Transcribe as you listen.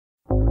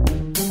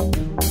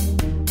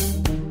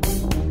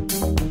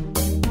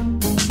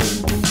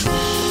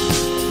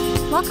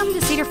Welcome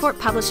to Cedar Fort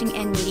Publishing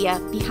and Media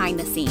Behind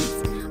the Scenes.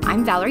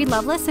 I'm Valerie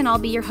Lovelace, and I'll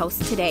be your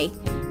host today.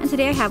 And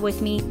today I have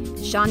with me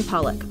Shawn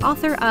Pollock,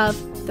 author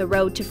of The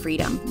Road to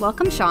Freedom.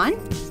 Welcome, Shawn.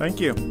 Thank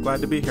you. Glad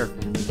to be here.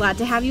 Glad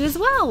to have you as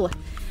well.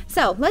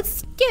 So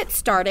let's get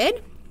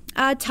started.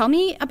 Tell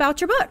me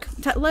about your book.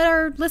 Let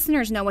our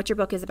listeners know what your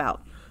book is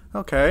about.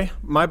 Okay.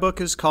 My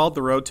book is called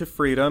The Road to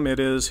Freedom. It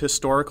is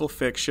historical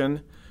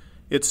fiction.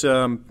 It's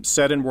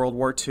set in World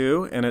War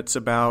II, and it's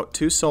about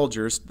two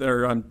soldiers.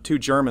 They're two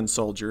German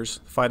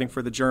soldiers fighting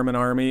for the German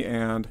army,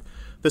 and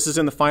this is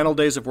in the final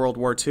days of World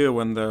War II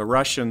when the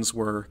Russians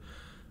were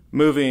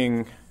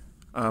moving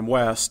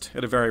west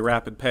at a very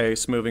rapid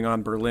pace, moving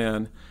on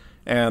Berlin.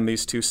 And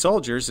these two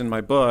soldiers in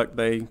my book,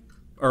 they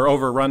are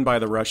overrun by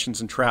the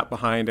Russians and trapped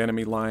behind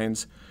enemy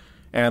lines,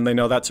 and they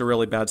know that's a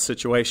really bad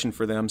situation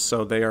for them,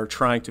 so they are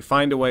trying to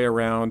find a way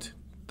around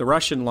the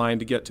Russian line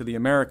to get to the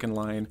American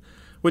line,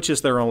 which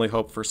is their only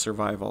hope for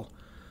survival.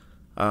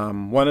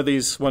 One of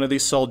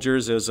these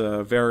soldiers is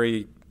a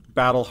very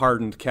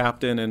battle-hardened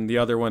captain, and the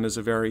other one is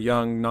a very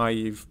young,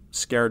 naive,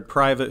 scared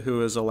private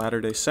who is a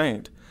Latter-day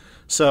Saint.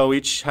 So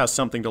each has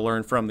something to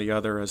learn from the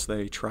other as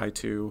they try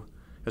to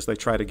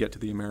get to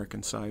the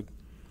American side.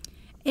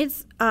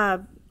 It's a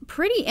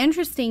pretty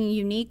interesting,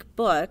 unique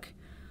book.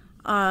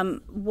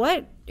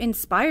 What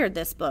inspired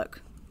this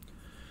book?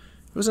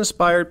 It was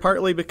inspired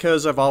partly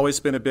because I've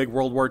always been a big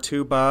World War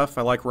II buff.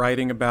 I like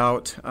writing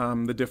about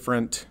the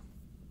different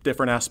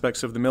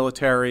aspects of the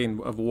military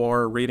and of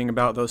war, reading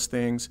about those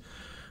things.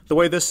 The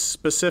way this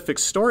specific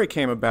story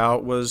came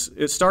about was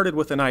it started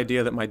with an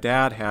idea that my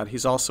dad had.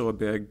 He's also a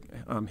big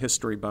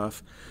history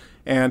buff.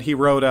 And he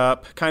wrote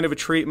up kind of a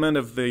treatment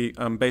of the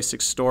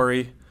basic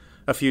story,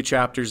 a few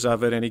chapters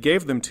of it, and he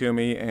gave them to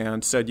me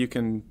and said, you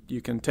can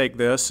take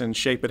this and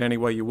shape it any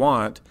way you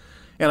want.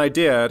 And I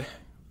did.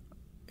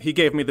 He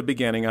gave me the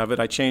beginning of it.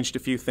 I changed a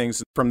few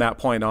things. From that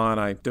point on,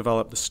 I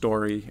developed the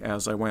story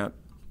as I went.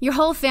 Your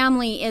whole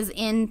family is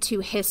into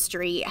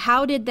history.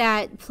 How did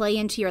that play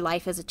into your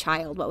life as a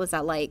child? What was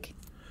that like?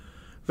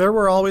 There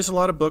were always a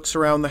lot of books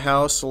around the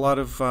house, a lot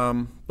of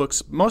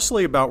books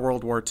mostly about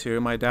World War II.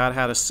 My dad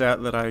had a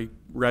set that I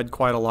read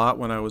quite a lot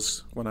when I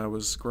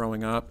was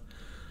growing up.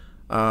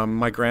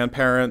 My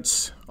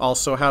grandparents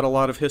also had a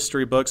lot of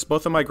history books.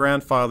 Both of my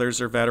grandfathers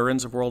are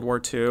veterans of World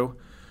War II.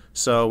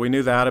 So we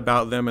knew that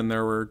about them, and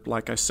there were,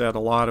 like I said, a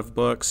lot of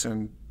books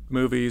and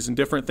movies and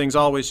different things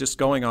always just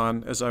going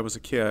on as I was a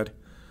kid.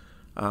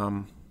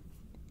 Yeah.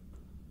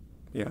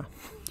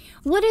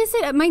 What is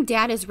it? My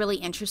dad is really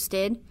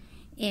interested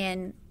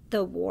in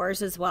the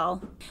wars as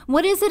well.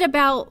 What is it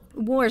about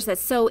wars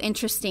that's so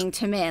interesting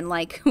to men?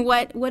 Like,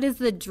 what is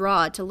the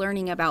draw to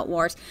learning about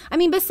wars? I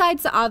mean,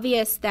 besides the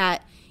obvious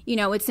that,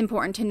 it's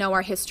important to know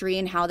our history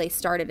and how they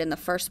started in the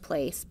first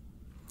place.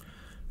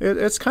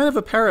 It's kind of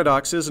a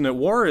paradox, isn't it?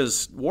 War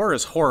is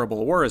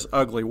horrible. War is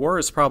ugly. War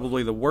is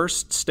probably the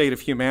worst state of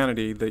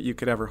humanity that you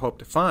could ever hope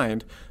to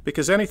find,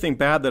 because anything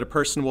bad that a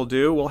person will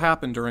do will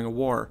happen during a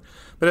war.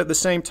 But at the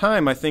same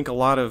time, I think a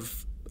lot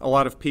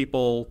of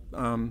people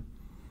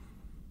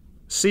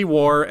see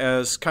war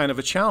as kind of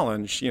a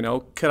challenge.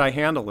 Could I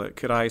handle it?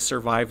 Could I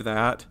survive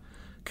that?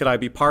 Could I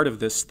be part of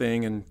this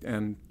thing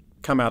and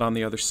come out on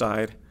the other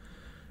side?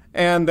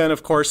 And then,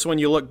 of course, when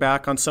you look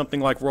back on something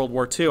like World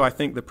War II, I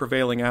think the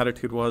prevailing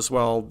attitude was,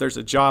 well, there's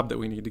a job that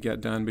we need to get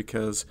done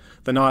because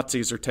the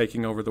Nazis are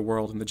taking over the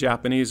world and the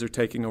Japanese are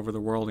taking over the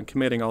world and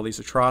committing all these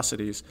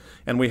atrocities,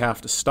 and we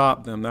have to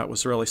stop them. That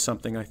was really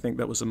something I think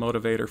that was a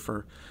motivator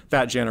for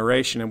that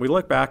generation. And we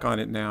look back on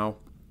it now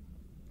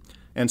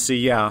and see,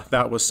 yeah,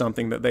 that was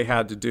something that they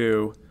had to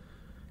do.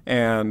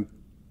 And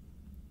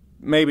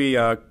maybe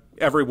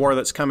every war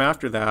that's come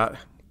after that,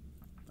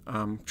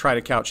 try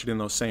to couch it in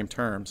those same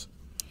terms.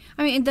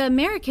 I mean, the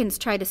Americans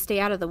tried to stay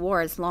out of the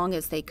war as long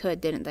as they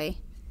could, didn't they?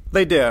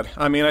 They did.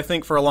 I mean, I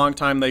think for a long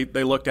time they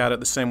looked at it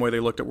the same way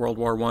they looked at World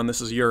War I. This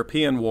is a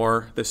European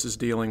war. This is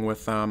dealing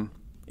with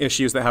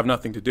issues that have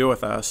nothing to do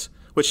with us,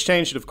 which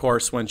changed, of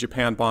course, when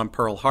Japan bombed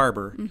Pearl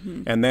Harbor.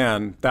 Mm-hmm. And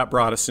then that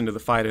brought us into the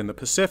fight in the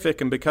Pacific.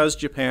 And because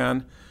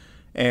Japan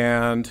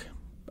and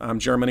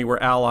Germany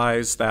were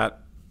allies,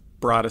 that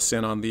brought us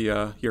in on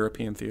the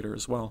European theater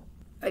as well.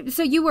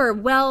 So you were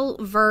well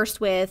versed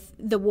with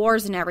the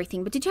wars and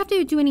everything, but did you have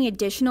to do any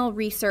additional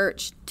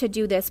research to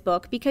do this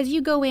book? Because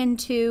you go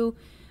into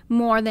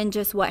more than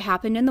just what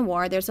happened in the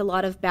war. There's a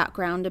lot of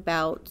background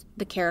about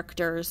the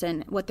characters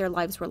and what their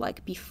lives were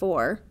like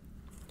before.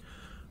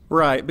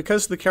 Right,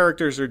 because the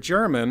characters are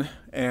German,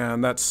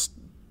 and that's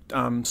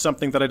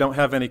something that I don't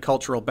have any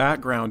cultural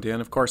background in.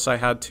 Of course, I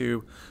had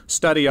to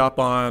study up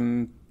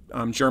on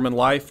German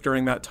life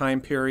during that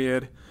time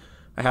period.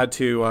 I had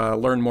to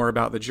learn more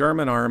about the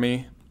German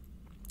army.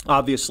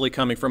 Obviously,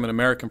 coming from an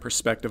American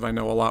perspective, I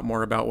know a lot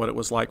more about what it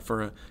was like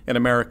for an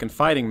American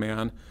fighting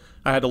man.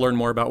 I had to learn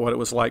more about what it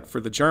was like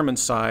for the German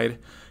side.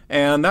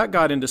 And that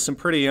got into some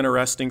pretty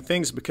interesting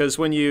things, because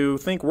when you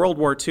think World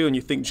War II and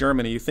you think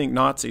Germany, you think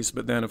Nazis.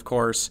 But then, of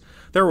course,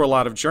 there were a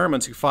lot of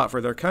Germans who fought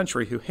for their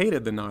country who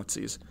hated the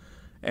Nazis.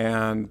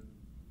 And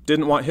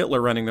didn't want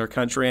Hitler running their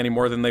country any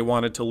more than they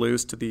wanted to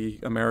lose to the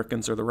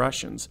Americans or the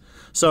Russians.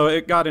 So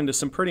it got into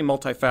some pretty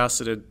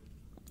multifaceted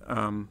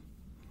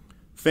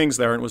things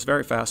there, and it was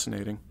very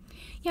fascinating.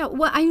 Yeah,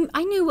 well,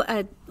 I knew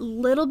a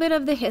little bit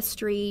of the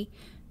history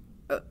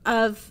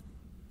of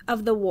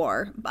the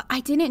war, but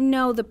I didn't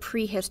know the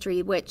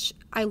prehistory, which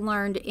I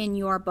learned in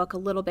your book a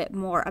little bit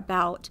more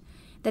about,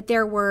 that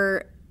there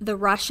were the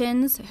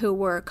Russians who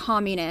were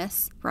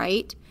communists,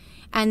 right?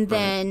 And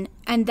then,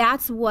 and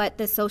that's what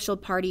the Social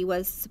Party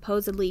was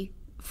supposedly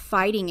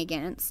fighting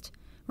against,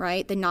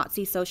 right? The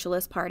Nazi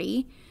Socialist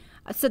Party.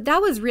 So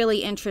that was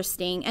really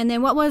interesting. And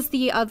then what was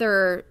the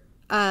other,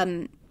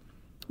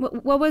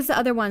 what was the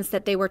other ones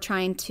that they were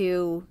trying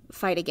to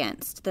fight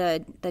against,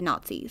 the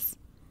Nazis?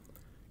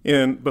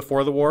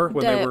 Before the war,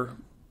 when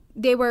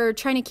they were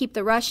trying to keep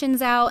the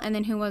Russians out, and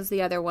then who was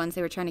the other ones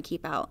they were trying to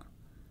keep out?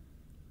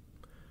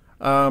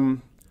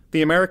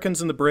 The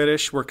Americans and the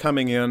British were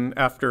coming in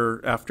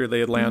after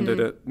they had landed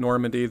at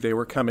Normandy. They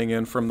were coming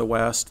in from the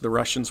west. The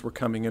Russians were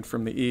coming in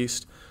from the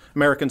east.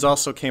 Americans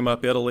also came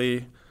up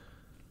Italy.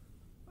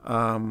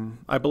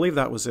 I believe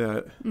that was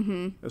it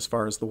as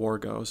far as the war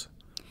goes.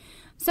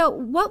 So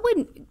what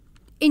would,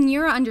 in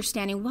your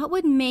understanding, what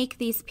would make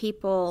these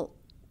people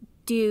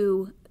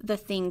do the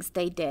things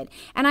they did?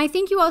 And I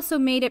think you also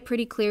made it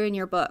pretty clear in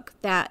your book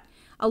that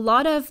a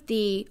lot of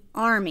the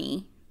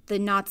army, the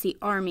Nazi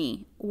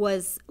army,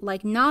 was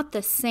like not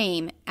the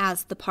same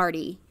as the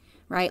party,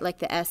 right? Like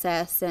the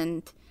SS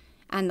and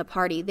the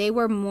party. They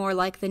were more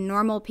like the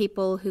normal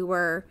people who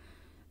were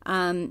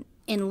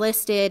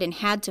enlisted and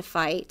had to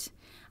fight.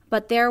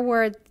 But there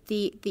were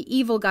the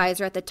evil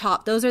guys are at the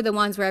top. Those are the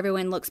ones where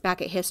everyone looks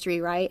back at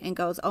history, right, and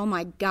goes, oh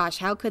my gosh,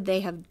 how could they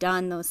have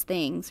done those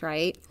things,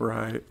 right?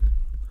 Right.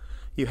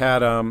 You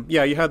had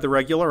you had the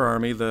regular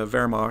army, the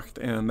Wehrmacht,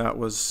 and that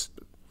was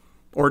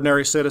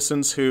ordinary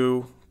citizens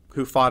who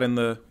fought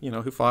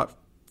who fought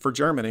for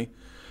Germany.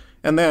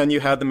 And then you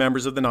had the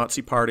members of the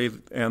Nazi Party,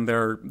 and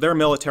their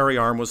military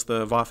arm was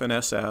the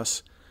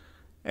Waffen-SS.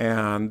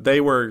 And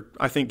they were,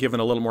 I think, given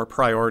a little more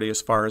priority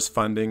as far as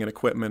funding and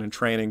equipment and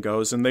training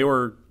goes. And they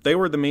were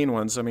the mean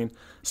ones. I mean,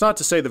 it's not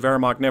to say the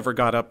Wehrmacht never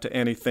got up to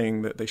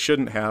anything that they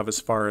shouldn't have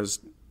as far as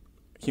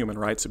human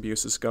rights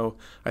abuses go.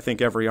 I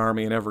think every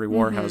army and every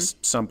war has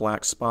some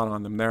black spot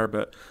on them there.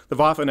 But the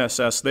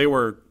Waffen-SS, they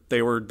were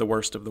the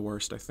worst of the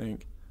worst, I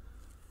think.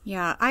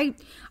 Yeah, I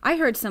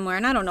heard somewhere,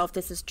 and I don't know if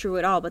this is true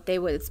at all, but they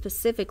would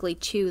specifically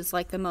choose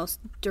like the most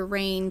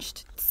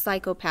deranged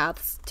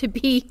psychopaths to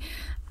be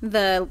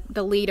the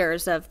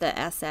leaders of the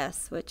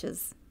SS, which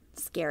is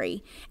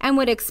scary, and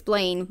would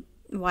explain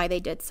why they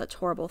did such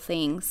horrible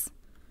things.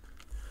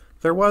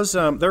 There was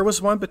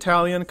one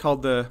battalion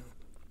called the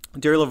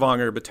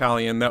Dirlewanger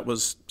Battalion that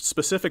was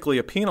specifically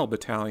a penal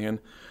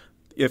battalion.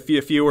 If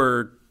you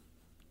were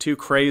too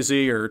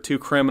crazy or too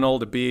criminal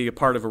to be a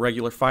part of a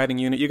regular fighting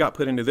unit, you got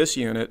put into this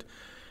unit,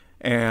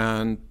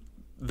 and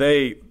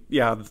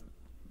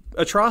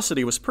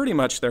atrocity was pretty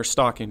much their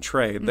stock in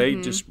trade. They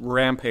just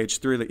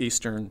rampaged through the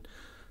Eastern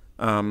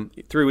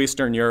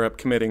Europe,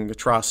 committing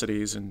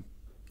atrocities, and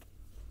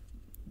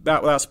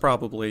that's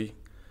probably,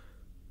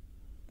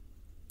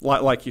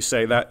 like you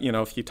say, that,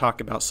 if you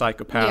talk about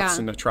psychopaths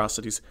and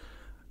atrocities,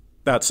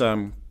 that's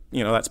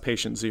that's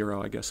patient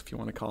zero, I guess, if you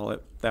want to call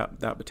it that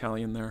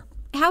battalion there.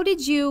 How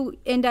did you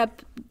end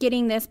up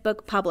getting this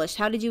book published?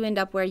 How did you end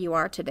up where you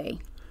are today?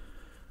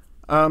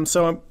 I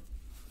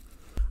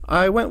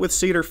went with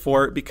Cedar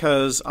Fort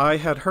because I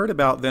had heard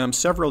about them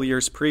several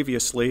years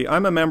previously.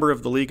 I'm a member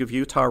of the League of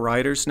Utah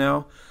Writers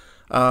now.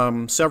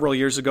 Several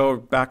years ago,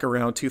 back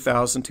around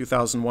 2000,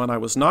 2001, I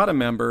was not a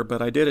member,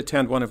 but I did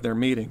attend one of their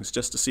meetings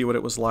just to see what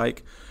it was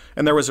like.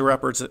 And there was a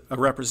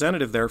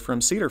representative there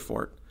from Cedar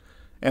Fort.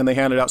 And they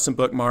handed out some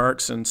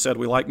bookmarks and said,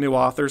 we like new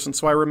authors, and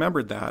so I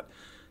remembered that.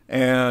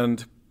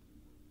 And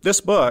this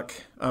book,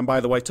 by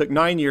the way, took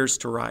 9 years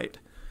to write.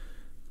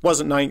 It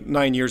wasn't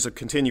nine years of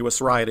continuous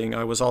writing.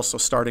 I was also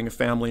starting a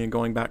family and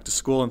going back to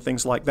school and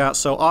things like that.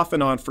 So off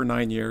and on for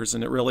 9 years,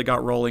 and it really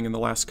got rolling in the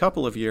last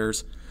couple of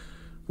years,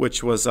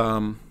 which was,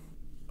 I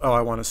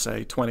want to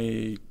say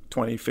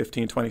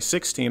 2015,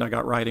 2016, I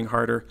got writing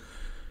harder.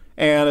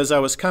 And as I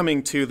was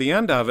coming to the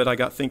end of it, I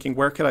got thinking,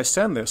 where could I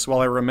send this? Well,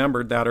 I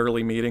remembered that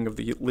early meeting of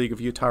the League of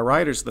Utah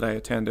Writers that I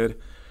attended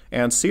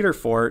and Cedar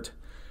Fort.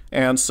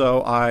 And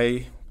so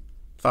I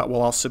thought,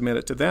 well, I'll submit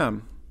it to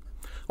them.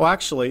 Well,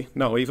 actually,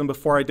 no, even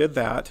before I did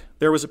that,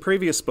 there was a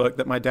previous book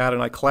that my dad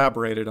and I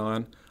collaborated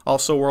on,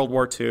 also World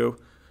War II,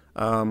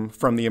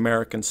 from the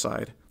American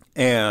side.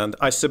 And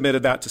I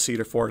submitted that to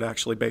Cedar Fort,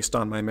 actually, based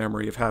on my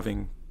memory of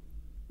having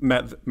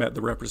met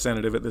the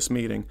representative at this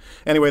meeting.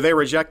 Anyway, they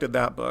rejected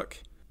that book.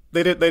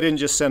 They didn't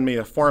just send me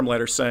a form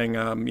letter saying,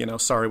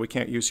 sorry, we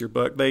can't use your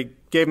book. They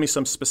gave me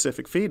some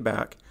specific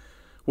feedback,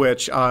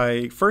 which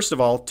I, first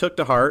of all, took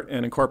to heart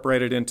and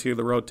incorporated into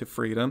The Road to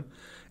Freedom.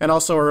 And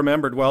also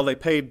remembered, well, they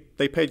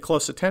paid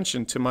close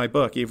attention to my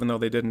book, even though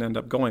they didn't end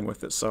up going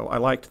with it. So I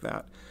liked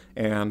that.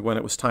 And when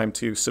it was time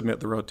to submit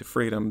The Road to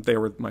Freedom, they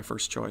were my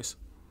first choice.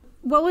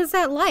 What was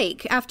that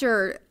like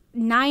after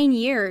 9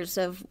 years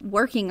of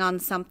working on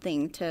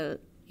something to,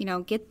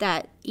 get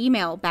that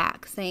email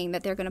back saying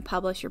that they're going to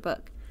publish your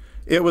book?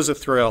 It was a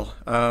thrill.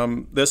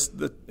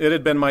 It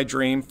had been my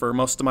dream for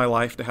most of my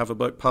life to have a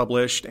book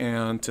published,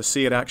 and to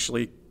see it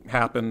actually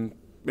happen,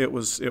 it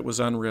was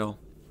unreal.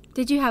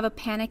 Did you have a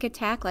panic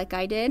attack like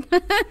I did?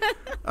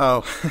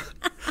 Oh,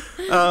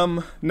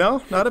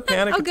 no, not a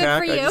panic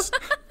attack. Good for you.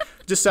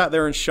 I just sat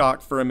there in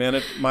shock for a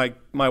minute.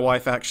 My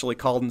wife actually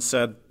called and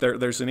said,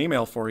 there's an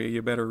email for you.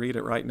 You better read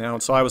it right now.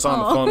 And so I was on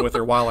the phone with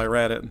her while I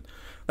read it. And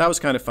that was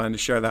kind of fun to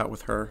share that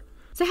with her.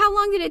 So how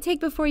long did it take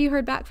before you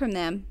heard back from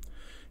them?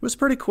 It was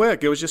pretty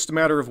quick. It was just a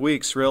matter of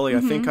weeks, really.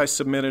 I think I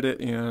submitted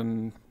it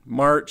in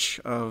March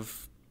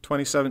of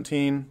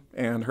 2017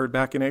 and heard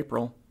back in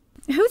April.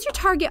 Who's your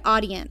target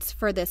audience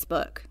for this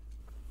book?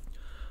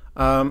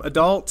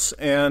 Adults,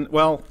 and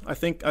I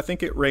think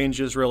it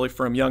ranges really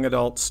from young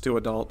adults to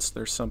adults.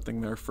 There's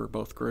something there for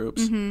both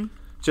groups.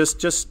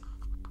 Just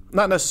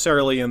not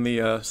necessarily in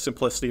the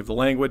simplicity of the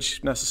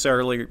language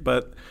necessarily,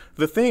 but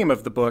the theme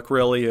of the book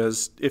really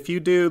is, if you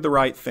do the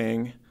right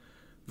thing,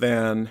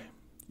 then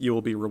you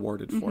will be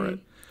rewarded for it.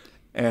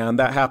 And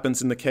that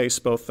happens in the case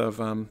both of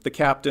the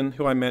captain,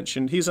 who I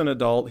mentioned. He's an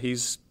adult.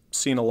 He's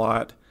seen a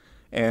lot,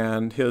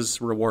 and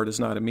his reward is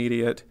not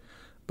immediate,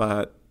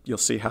 but you'll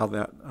see how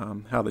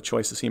the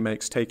choices he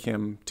makes take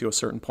him to a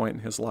certain point in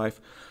his life.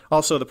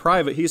 Also, the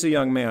private, he's a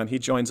young man. He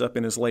joins up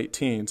in his late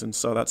teens, and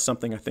so that's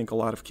something I think a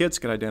lot of kids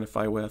could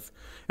identify with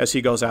as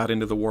he goes out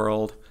into the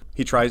world.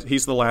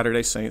 He's the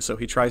Latter-day Saint, so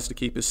he tries to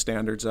keep his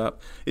standards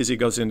up as he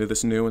goes into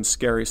this new and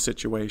scary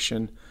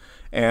situation,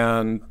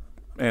 and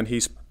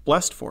he's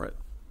blessed for it.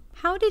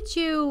 How did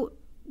you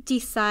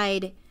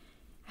decide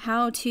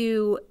how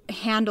to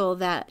handle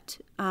that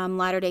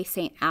Latter-day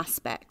Saint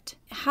aspect?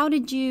 How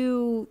did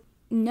you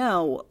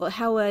know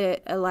how a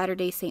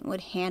Latter-day Saint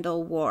would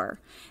handle war?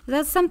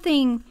 That's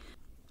something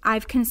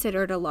I've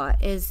considered a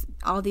lot, is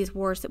all these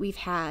wars that we've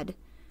had,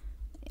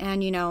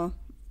 and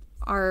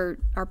our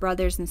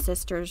brothers and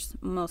sisters,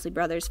 mostly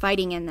brothers,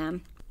 fighting in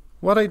them.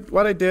 What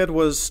I did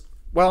was,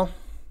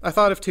 I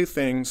thought of two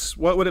things.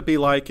 What would it be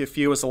like if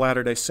you as a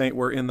Latter-day Saint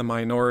were in the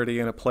minority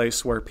in a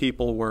place where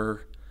people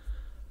were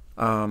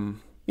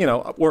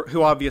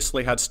who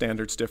obviously had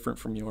standards different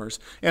from yours?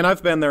 And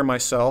I've been there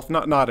myself,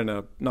 not in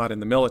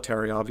the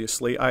military,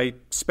 obviously. I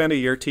spent a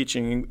year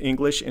teaching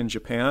English in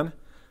Japan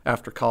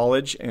after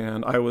college,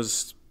 and I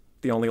was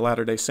the only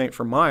Latter-day Saint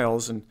for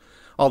miles. And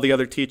all the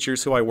other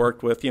teachers who I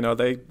worked with,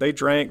 they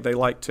drank, they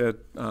liked to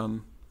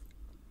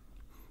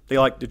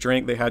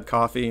drink, they had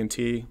coffee and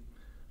tea,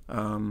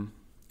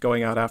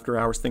 going out after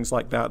hours, things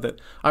like that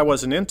I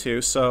wasn't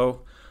into.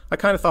 So I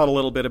kind of thought a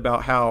little bit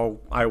about how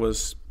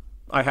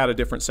I had a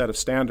different set of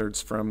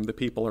standards from the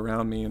people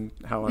around me and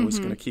how I was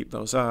going to keep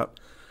those up.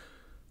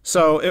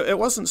 So it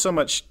wasn't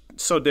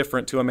so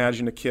different to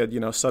imagine a kid,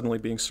 suddenly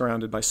being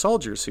surrounded by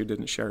soldiers who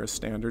didn't share his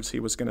standards. He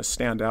was going to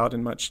stand out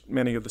in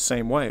many of the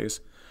same ways.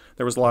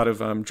 There was a lot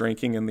of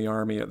drinking in the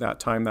Army at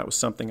that time. That was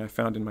something I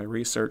found in my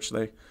research.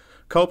 They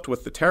coped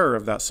with the terror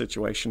of that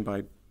situation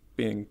by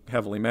being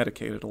heavily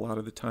medicated a lot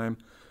of the time.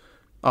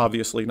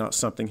 Obviously not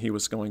something he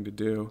was going to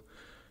do.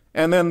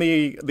 And then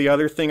the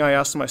other thing I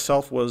asked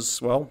myself was,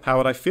 how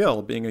would I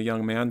feel being a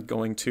young man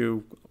going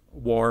to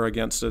war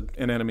against an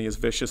enemy as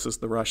vicious as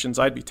the Russians?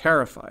 I'd be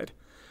terrified.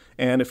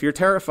 And if you're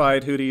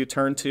terrified, who do you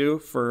turn to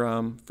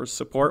for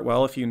support?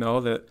 Well, if you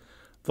know that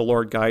the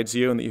Lord guides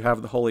you and that you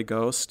have the Holy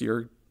Ghost,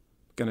 you're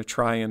going to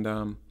try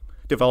and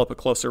develop a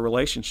closer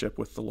relationship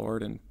with the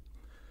Lord and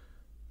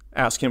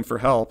ask Him for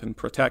help and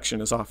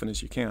protection as often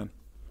as you can.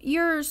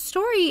 Your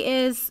story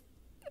is,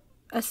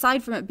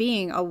 aside from it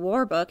being a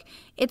war book,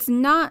 it's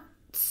not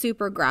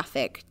super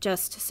graphic,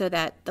 just so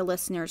that the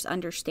listeners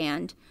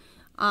understand.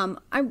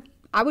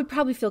 I would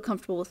probably feel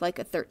comfortable with like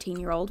a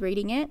 13-year-old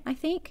reading it, I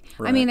think.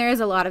 Right. I mean, there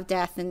is a lot of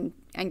death and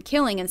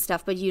killing and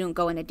stuff, but you don't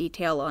go into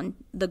detail on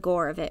the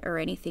gore of it or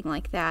anything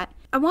like that.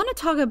 I want to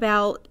talk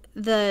about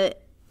the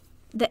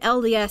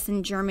LDS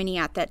in Germany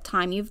at that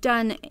time. You've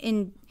done,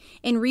 in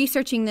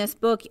researching this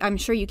book, I'm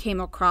sure you came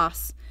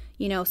across,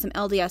 some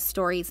LDS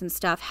stories and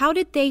stuff. How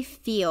did they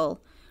feel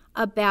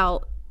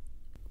about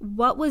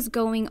what was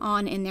going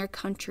on in their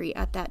country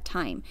at that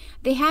time?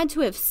 They had to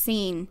have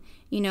seen,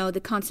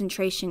 the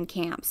concentration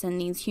camps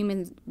and these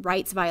human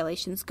rights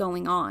violations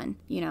going on,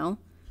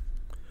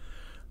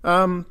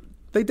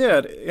 They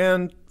did,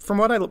 and from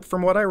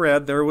what I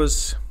read, there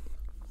was.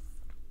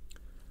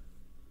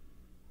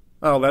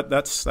 Oh,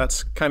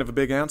 that's kind of a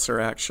big answer,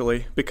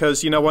 actually,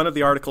 because one of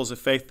the articles of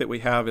faith that we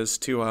have is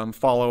to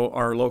follow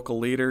our local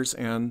leaders,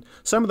 and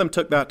some of them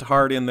took that to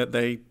heart in that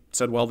they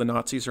said, well, the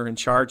Nazis are in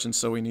charge, and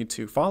so we need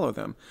to follow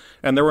them.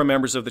 And there were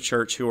members of the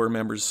church who were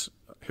members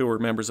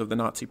of the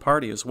Nazi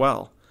Party as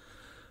well.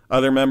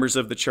 Other members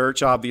of the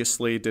church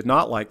obviously did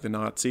not like the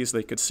Nazis.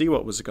 They could see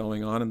what was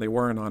going on, and they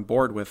weren't on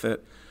board with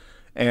it.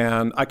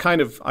 And I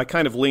kind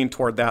of leaned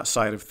toward that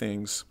side of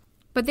things.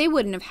 But they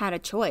wouldn't have had a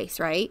choice,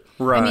 right?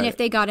 Right. I mean, if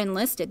they got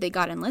enlisted.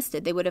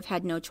 They would have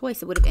had no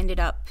choice. It would have ended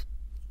up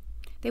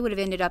they would have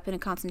ended up in a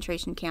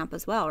concentration camp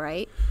as well,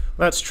 right?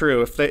 That's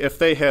true. If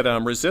they had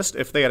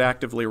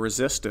actively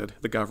resisted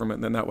the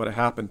government, then that would have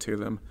happened to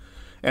them.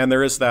 And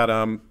there is that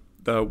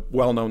the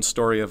well-known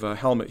story of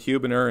Helmut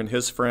Hubener and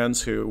his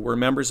friends who were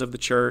members of the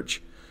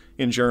church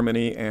in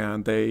Germany,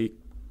 and they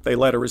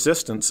led a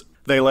resistance.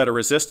 They led a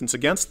resistance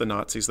against the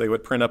Nazis. They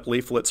would print up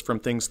leaflets from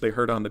things they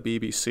heard on the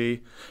BBC,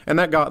 and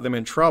that got them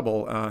in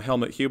trouble.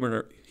 Helmut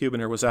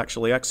Hubener was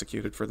actually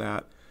executed for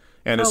that,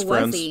 and his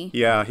friends. Was he?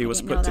 Yeah, he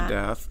was put to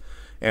death,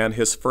 and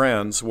his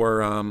friends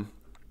were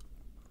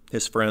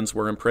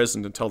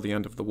imprisoned until the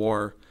end of the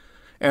war.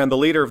 And the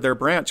leader of their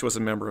branch was a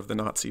member of the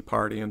Nazi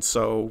Party, and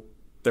so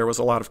there was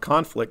a lot of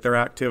conflict. Their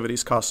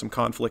activities caused some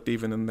conflict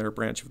even in their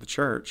branch of the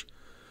church.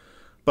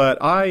 But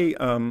I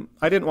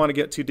didn't want to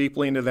get too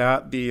deeply into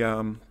that.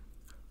 The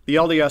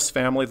LDS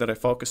family that I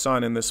focus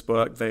on in this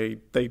book, they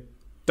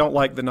don't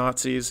like the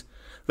Nazis.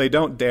 They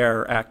don't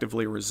dare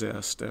actively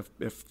resist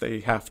if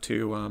they have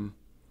to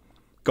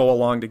go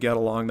along to get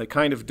along. They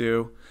kind of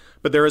do.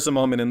 But there is a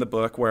moment in the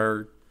book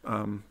where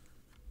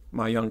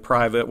my young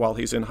private, while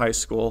he's in high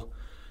school,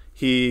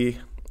 he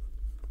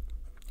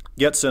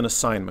gets an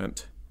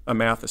assignment, a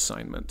math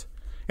assignment,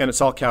 and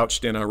it's all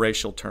couched in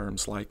racial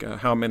terms, like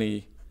how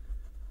many.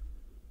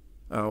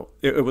 Oh,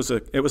 it was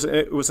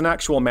an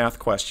actual math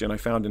question I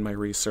found in my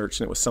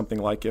research, and it was something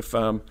like if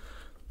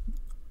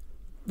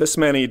this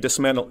many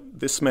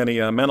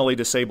mentally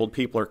disabled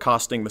people are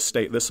costing the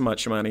state this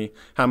much money,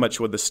 how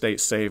much would the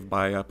state save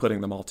by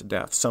putting them all to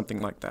death?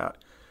 Something like that.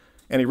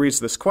 And he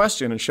reads this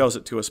question and shows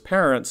it to his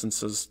parents and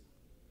says,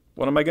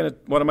 "What am I going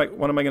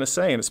to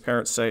say?" And his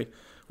parents say,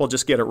 "Well,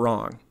 just get it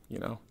wrong.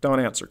 Don't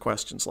answer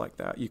questions like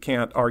that. You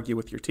can't argue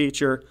with your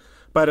teacher,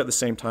 but at the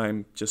same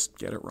time, just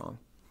get it wrong."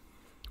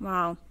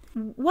 Wow.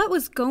 What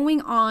was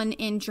going on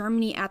in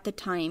Germany at the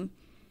time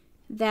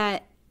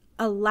that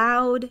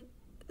allowed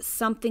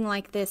something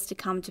like this to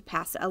come to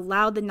pass,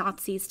 allowed the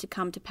Nazis to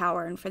come to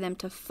power and for them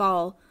to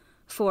fall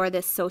for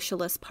this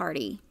socialist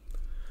party?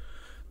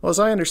 Well, as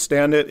I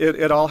understand it,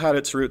 it all had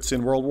its roots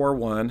in World War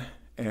I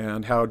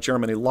and how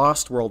Germany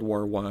lost World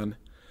War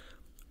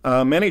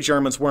I. Many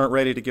Germans weren't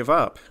ready to give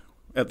up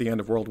at the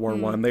end of World War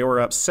I. They were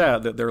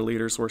upset that their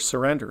leaders were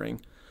surrendering.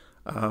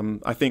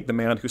 I think the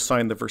man who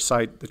signed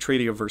the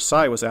Treaty of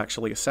Versailles was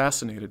actually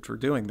assassinated for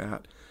doing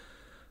that.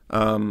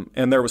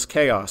 And there was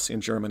chaos in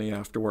Germany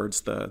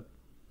afterwards.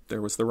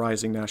 There was the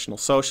rising National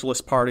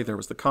Socialist Party. There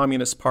was the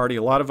Communist Party.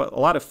 A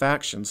lot of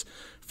factions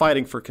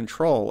fighting for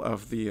control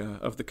of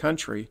the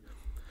country.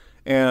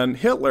 And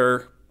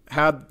Hitler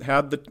had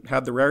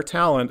the rare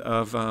talent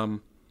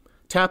of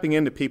tapping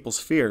into people's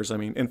fears. I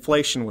mean,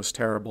 inflation was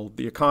terrible.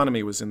 The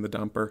economy was in the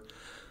dumper.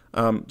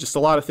 Just a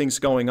lot of things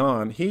going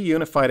on. He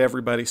unified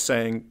everybody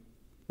saying,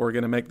 we're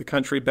going to make the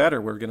country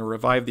better. We're going to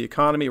revive the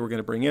economy. We're going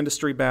to bring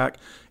industry back.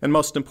 And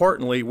most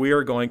importantly, we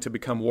are going to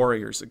become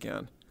warriors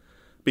again.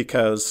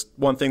 Because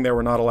one thing they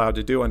were not allowed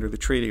to do under the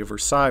Treaty of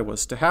Versailles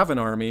was to have an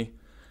army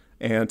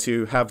and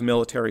to have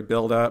military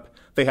buildup.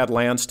 They had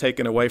lands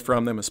taken away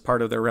from them as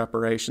part of their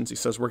reparations. He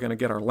says, we're going to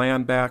get our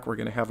land back. We're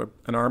going to have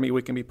an army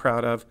we can be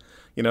proud of.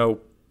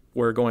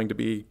 We're going to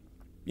be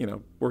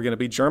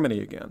Germany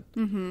again.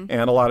 Mm-hmm.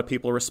 And a lot of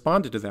people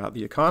responded to that.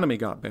 The economy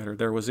got better.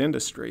 There was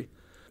industry.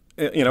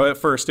 At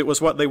first it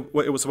was what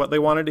they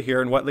wanted to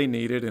hear and what they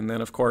needed. And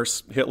then, of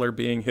course, Hitler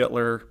being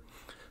Hitler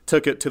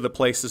took it to the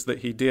places that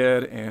he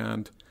did.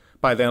 And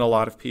by then, a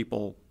lot of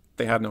people,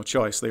 they had no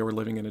choice. They were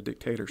living in a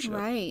dictatorship.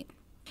 Right.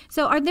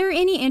 So are there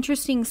any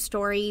interesting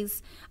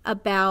stories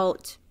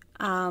about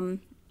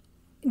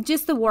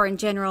just the war in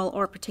general,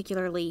 or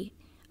particularly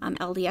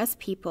LDS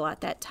people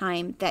at that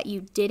time, that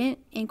you didn't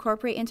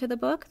incorporate into the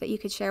book that you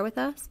could share with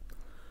us?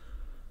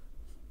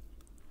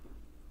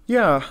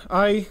 Yeah,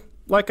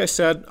 like I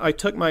said, I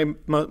took my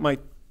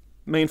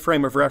main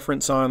frame of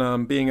reference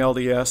on being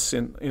LDS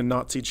in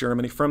Nazi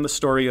Germany from the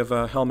story of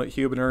Helmut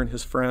Hubener and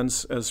his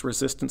friends as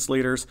resistance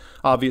leaders.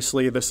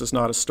 Obviously, this is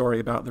not a story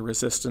about the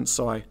resistance,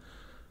 so I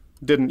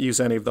didn't use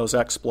any of those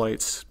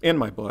exploits in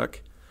my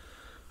book.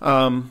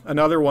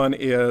 Another one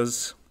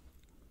is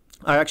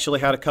I actually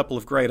had a couple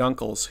of great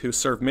uncles who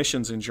served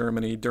missions in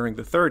Germany during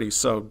the 30s,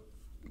 so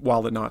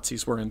while the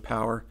Nazis were in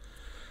power.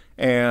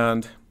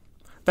 And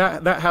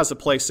that has a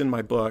place in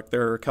my book.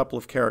 There are a couple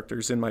of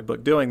characters in my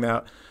book doing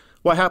that.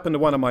 What happened to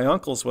one of my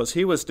uncles was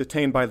he was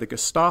detained by the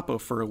Gestapo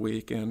for a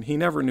week, and he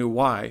never knew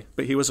why,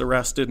 but he was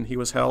arrested and he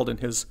was held, and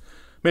his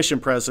mission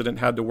president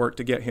had to work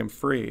to get him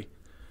free,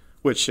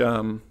 which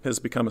has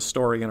become a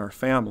story in our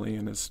family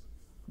and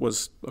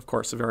was, of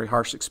course, a very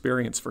harsh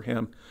experience for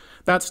him.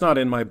 That's not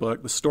in my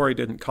book. The story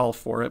didn't call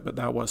for it, but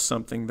that was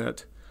something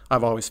that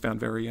I've always found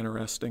very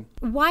interesting.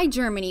 Why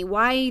Germany?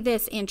 Why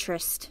this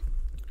interest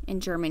in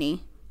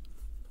Germany?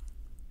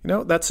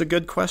 That's a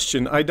good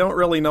question. I don't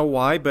really know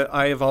why, but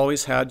I have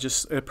always had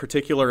just a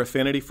particular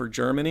affinity for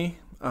Germany.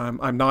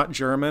 I'm not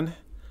German.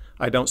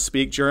 I don't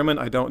speak German.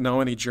 I don't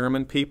know any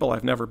German people.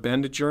 I've never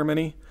been to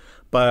Germany,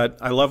 but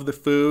I love the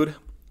food.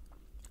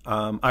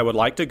 I would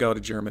like to go to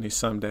Germany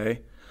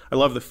someday. I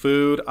love the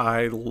food.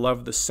 I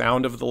love the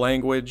sound of the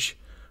language.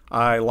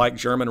 I like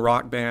German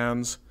rock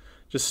bands.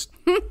 Just,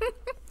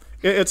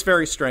 it's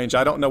very strange.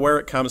 I don't know where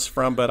it comes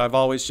from, but I've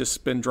always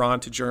just been drawn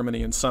to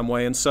Germany in some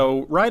way. And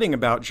so writing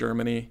about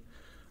Germany,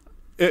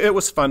 it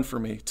was fun for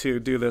me to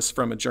do this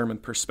from a German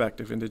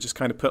perspective and to just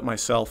kind of put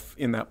myself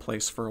in that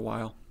place for a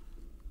while.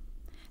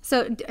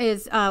 So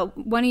is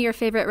one of your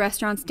favorite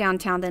restaurants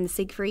downtown then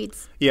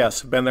Siegfried's?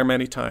 Yes, been there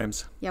many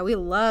times. Yeah, we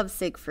love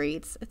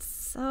Siegfried's. It's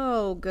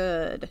so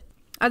good.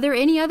 Are there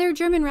any other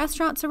German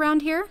restaurants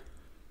around here?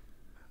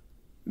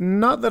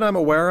 Not that I'm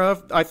aware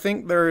of. I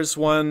think there's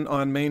one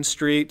on Main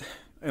Street,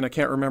 and I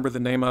can't remember the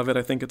name of it.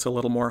 I think it's a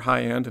little more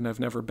high-end, and I've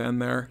never been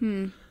there.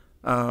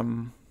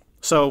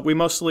 So we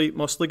mostly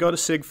go to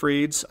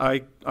Siegfried's.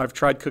 I've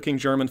tried cooking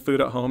German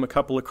food at home. A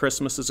couple of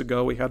Christmases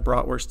ago, we had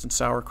bratwurst and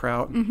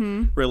sauerkraut.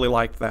 Really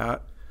liked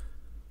that.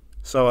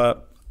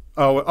 So,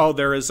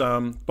 there is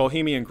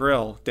Bohemian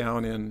Grill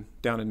down in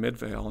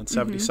Midvale on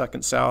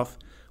 72nd South.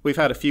 We've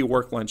had a few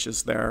work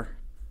lunches there,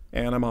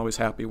 and I'm always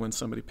happy when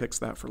somebody picks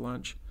that for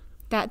lunch.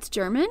 That's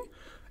German?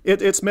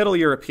 It's Middle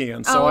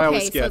European, so I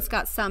always get. So it's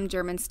got some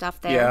German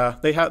stuff there. Yeah,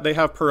 they have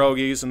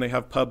pierogies and they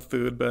have pub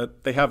food,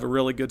 but they have a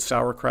really good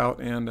sauerkraut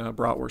and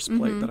bratwurst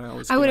plate that I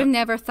always get. I would have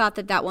never thought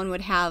that one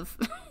would have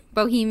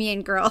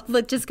Bohemian Girl,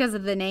 just because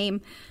of the name.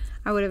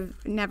 I would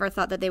have never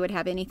thought that they would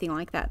have anything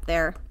like that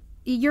there.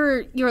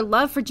 Your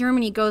love for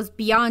Germany goes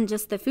beyond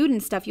just the food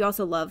and stuff. You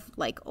also love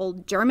like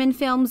old German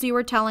films, you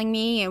were telling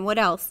me, and what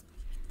else?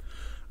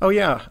 Oh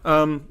yeah,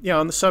 on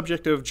the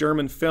subject of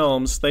German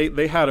films,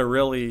 they had a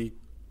really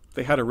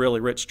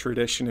rich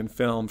tradition in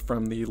film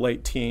from the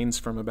late teens,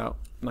 from about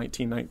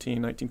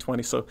 1919,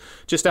 1920. So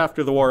just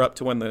after the war up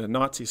to when the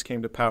Nazis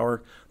came to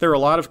power, there were a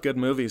lot of good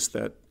movies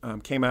that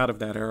came out of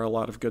that era, a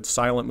lot of good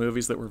silent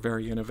movies that were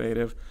very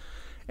innovative.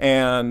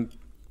 And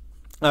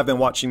I've been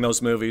watching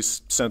those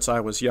movies since I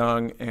was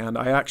young, and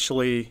I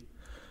actually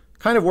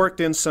kind of worked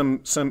in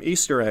some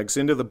Easter eggs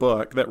into the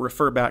book that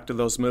refer back to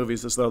those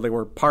movies as though they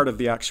were part of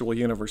the actual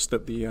universe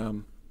that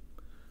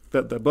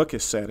the book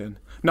is set in.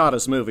 Not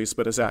as movies,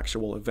 but as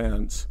actual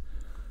events.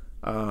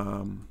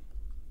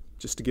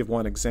 Just to give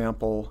one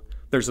example,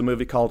 there's a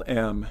movie called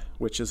M,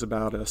 which is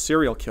about a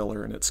serial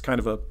killer, and it's kind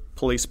of a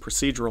police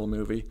procedural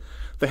movie.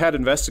 The head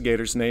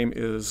investigator's name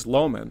is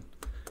Lohman,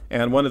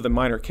 and one of the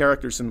minor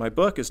characters in my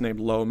book is named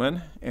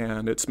Lohman,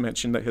 and it's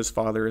mentioned that his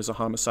father is a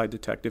homicide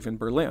detective in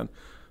Berlin.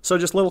 So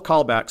just little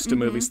callbacks to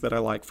movies that I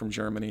like from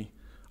Germany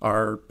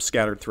are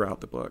scattered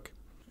throughout the book.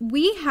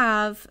 We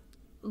have...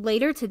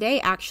 Later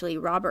today, actually,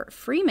 Robert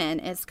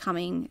Freeman is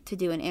coming to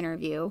do an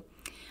interview.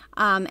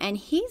 And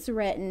he's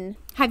written,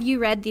 have you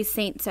read these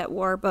Saints at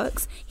War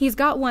books? He's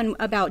got one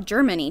about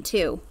Germany,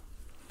 too.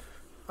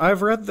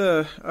 I've read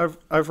the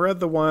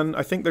one,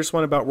 I think there's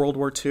one about World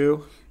War II.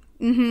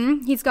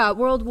 He's got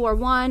World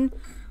War I,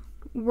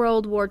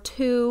 World War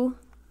II,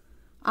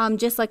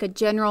 just like a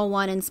general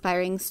one,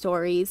 inspiring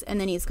stories. And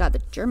then he's got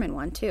the German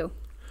one, too.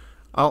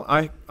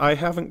 I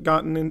haven't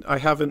gotten in,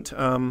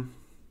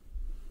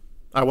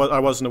 I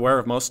wasn't aware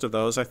of most of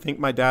those. I think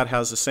my dad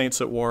has a Saints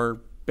at War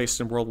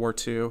based in World War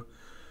II,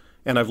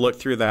 and I've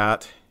looked through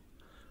that.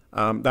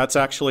 That's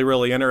actually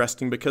really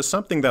interesting because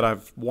something that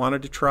I've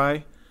wanted to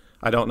try,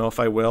 I don't know if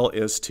I will,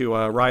 is to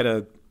write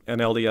an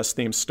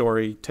LDS-themed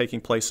story taking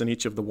place in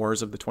each of the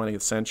wars of the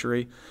 20th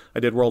century.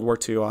 I did World War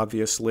II,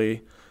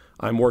 obviously.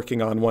 I'm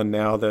working on one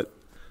now that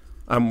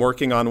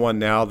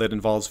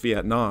involves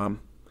Vietnam.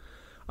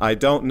 I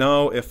don't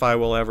know if I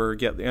will ever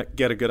get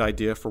a good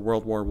idea for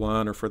World War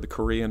I or for the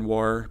Korean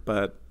War,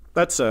 but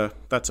that's a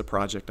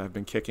project I've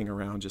been kicking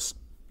around just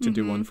to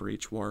do one for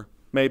each war.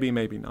 Maybe,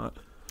 maybe not.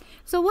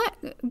 So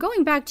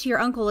going back to your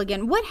uncle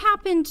again, what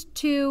happened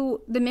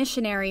to the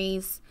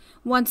missionaries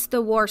once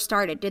the war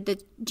started? Did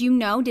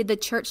the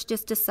church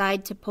just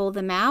decide to pull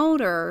them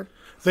out, or?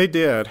 They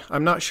did.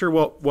 I'm not sure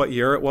what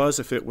year it was,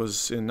 if it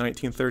was in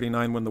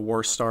 1939 when the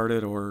war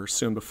started or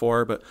soon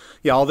before, but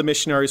yeah, all the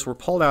missionaries were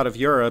pulled out of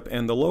Europe,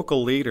 and the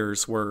local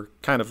leaders were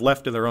kind of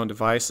left to their own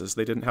devices.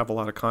 They didn't have a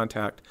lot of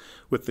contact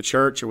with the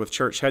church or with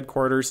church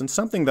headquarters, and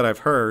something that I've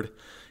heard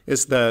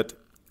is that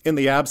in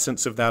the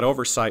absence of that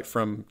oversight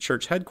from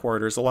church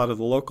headquarters, a lot of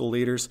the local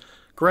leaders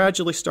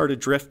gradually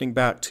started drifting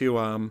back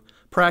to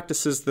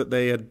practices that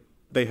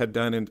they had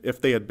done, and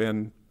if they had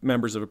been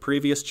members of a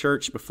previous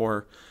church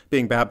before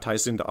being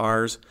baptized into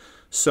ours,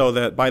 so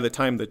that by the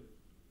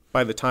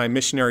time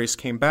missionaries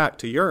came back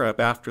to Europe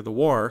after the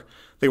war,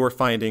 they were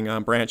finding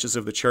branches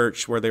of the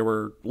church where they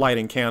were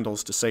lighting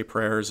candles to say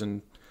prayers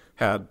and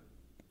had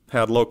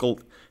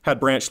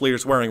branch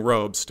leaders wearing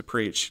robes to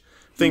preach.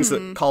 Things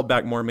that called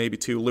back more maybe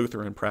to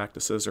Lutheran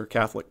practices or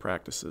Catholic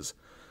practices.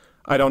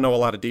 I don't know a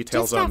lot of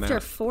details on that. Just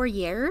after 4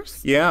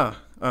 years? Yeah,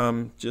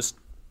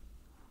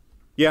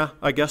 yeah,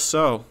 I guess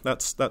so.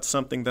 That's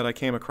something that I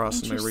came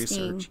across in my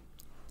research.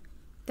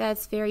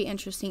 That's very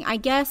interesting. I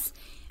guess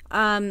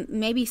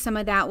maybe some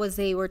of that was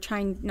they were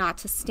trying not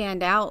to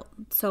stand out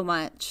so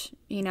much,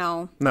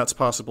 And that's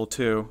possible,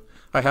 too.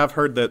 I have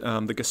heard that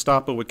the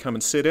Gestapo would come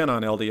and sit in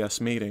on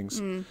LDS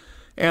meetings.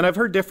 And I've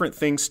heard different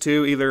things,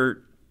 too.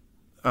 Either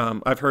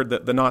I've heard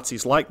that the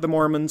Nazis liked the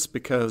Mormons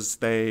because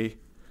they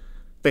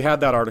they had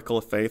that article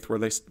of faith where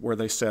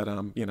they said,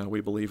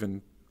 we believe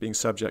in being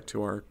subject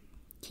to our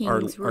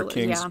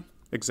kings. Yeah.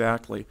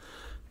 Exactly.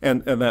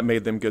 And that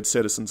made them good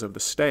citizens of the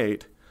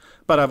state.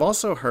 But I've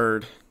also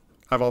heard,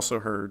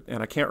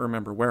 and I can't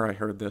remember where I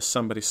heard this,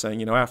 somebody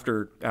saying,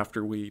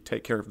 after we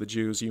take care of the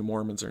Jews, you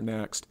Mormons are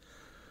next.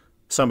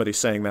 Somebody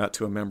saying that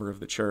to a member of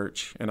the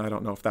church. And I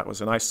don't know if that was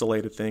an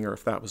isolated thing or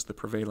if that was the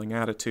prevailing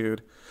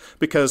attitude.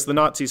 Because the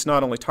Nazis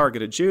not only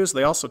targeted Jews,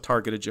 they also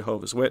targeted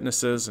Jehovah's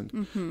Witnesses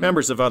and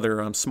members of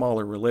other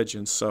smaller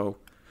religions. So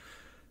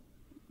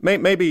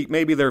maybe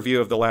their view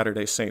of the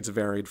Latter-day Saints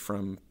varied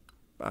from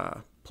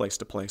place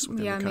to place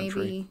within the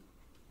country. Maybe.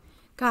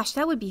 Gosh,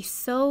 that would be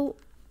so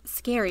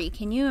scary.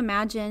 Can you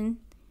imagine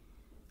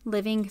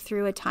living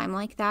through a time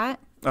like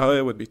that? Oh,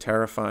 it would be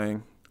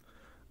terrifying.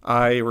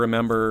 I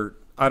remember,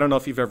 I don't know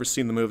if you've ever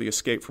seen the movie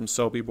Escape from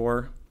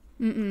Sobibor.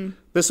 Mm-mm.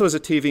 This was a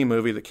TV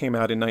movie that came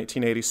out in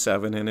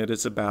 1987, and it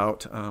is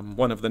about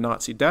one of the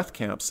Nazi death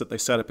camps that they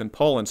set up in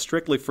Poland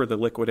strictly for the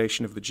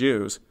liquidation of the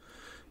Jews.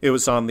 It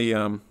was on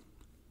the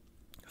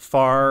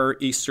far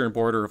eastern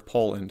border of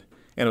Poland,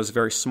 and it was a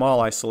very small,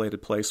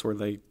 isolated place where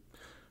they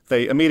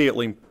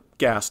immediately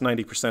gassed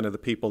 90% of the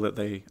people that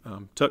they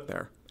took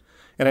there.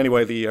 And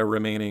anyway, the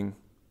remaining,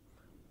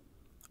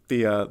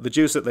 the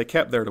Jews that they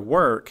kept there to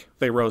work,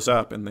 they rose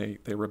up and they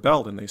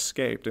rebelled and they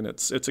escaped. And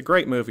it's a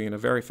great movie and a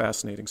very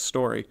fascinating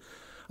story.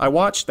 I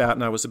watched that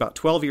and I was about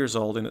 12 years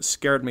old, and it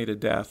scared me to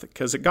death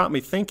because it got me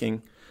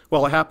thinking,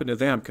 well, it happened to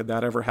them. Could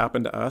that ever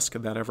happen to us?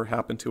 Could that ever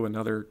happen to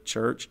another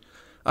church?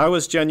 I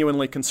was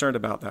genuinely concerned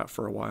about that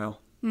for a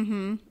while.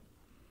 Mm-hmm.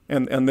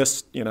 And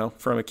this,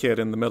 from a kid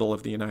in the middle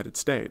of the United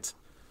States.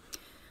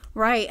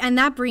 Right. And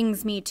that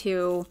brings me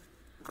to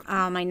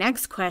my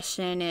next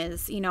question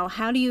is,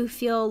 how do you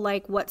feel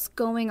like what's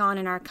going on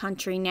in our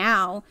country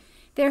now?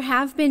 There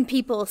have been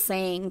people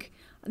saying,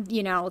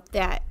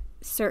 that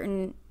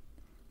certain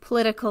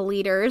political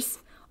leaders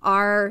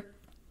are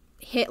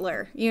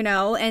Hitler,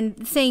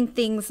 and saying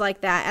things like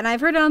that. And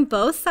I've heard on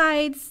both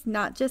sides,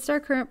 not just our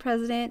current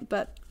president,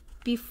 but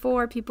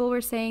before people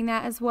were saying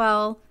that as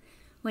well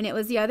when it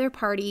was the other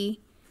party.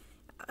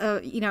 How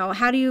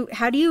do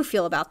you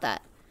feel about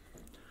that?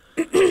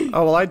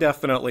 Oh, well, I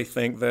definitely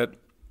think that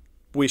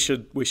we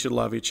should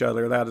love each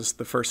other. That is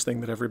the first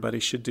thing that everybody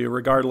should do,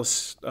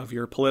 regardless of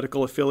your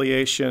political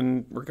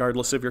affiliation,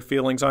 regardless of your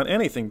feelings on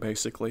anything,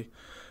 basically.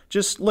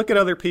 Just look at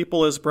other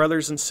people as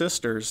brothers and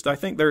sisters. I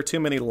think there are too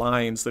many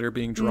lines that are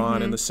being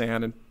drawn in the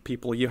sand, and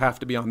people, you have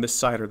to be on this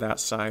side or that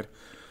side,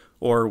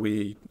 or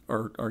we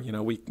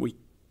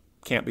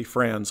can't be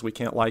friends. We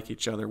can't like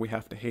each other. We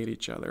have to hate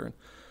each other. And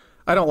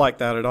I don't like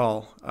that at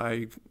all.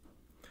 I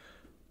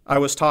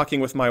was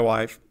talking with my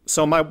wife.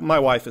 So my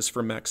wife is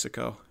from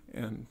Mexico,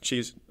 and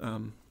she's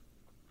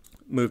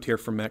moved here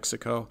from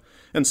Mexico.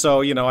 And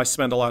so, I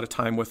spend a lot of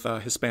time with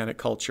Hispanic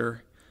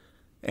culture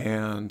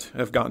and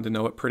have gotten to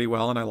know it pretty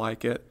well, and I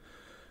like it.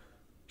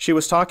 She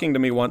was talking to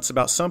me once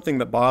about something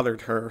that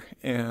bothered her,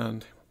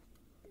 and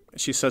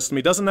she says to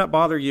me, "Doesn't that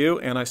bother you?"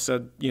 And I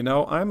said,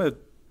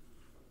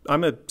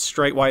 I'm a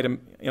straight white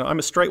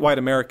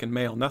American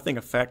male. Nothing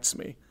affects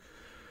me.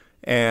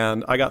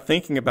 And I got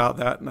thinking about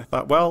that, and I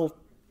thought, well,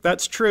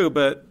 that's true,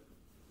 but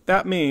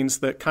that means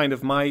that kind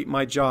of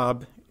my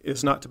job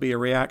is not to be a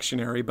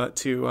reactionary, but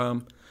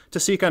to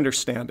seek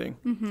understanding,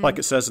 like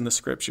it says in the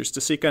scriptures,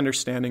 to seek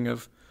understanding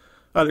of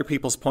other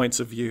people's points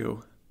of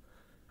view.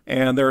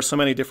 And there are so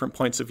many different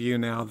points of view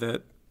now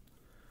that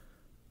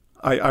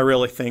I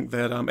really think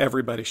that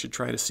everybody should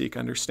try to seek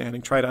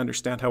understanding, try to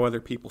understand how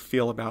other people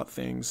feel about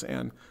things,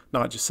 and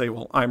not just say,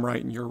 well, I'm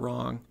right and you're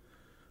wrong,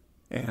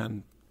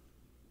 and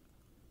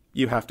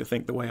you have to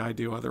think the way I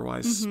do,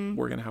 otherwise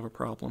we're going to have a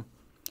problem.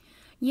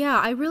 Yeah,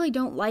 I really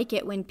don't like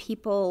it when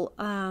people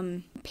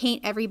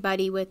paint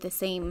everybody with the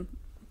same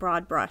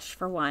broad brush,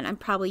 for one. I'm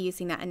probably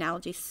using that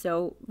analogy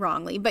so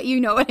wrongly, but you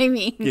know what I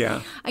mean.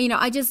 Yeah.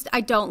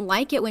 I don't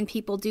like it when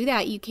people do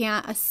that. You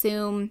can't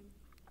assume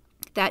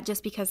that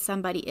just because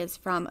somebody is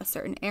from a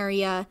certain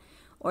area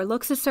or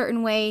looks a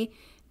certain way,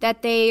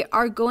 that they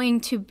are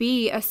going to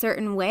be a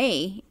certain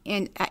way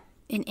in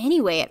any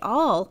way at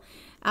all.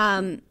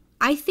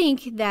 I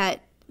think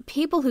that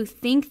people who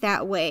think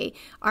that way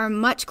are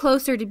much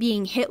closer to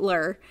being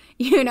Hitler,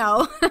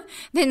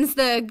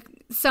 than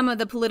some of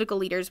the political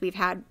leaders we've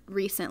had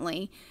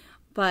recently.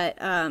 But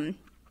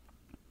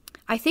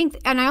I think,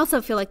 and I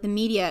also feel like the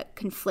media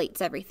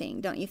conflates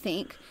everything, don't you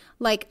think?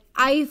 Like,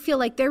 I feel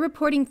like they're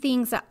reporting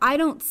things that I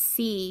don't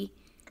see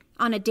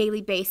on a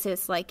daily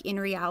basis, like in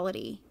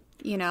reality,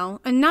 and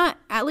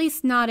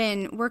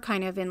we're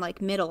kind of in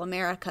like middle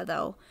America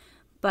though.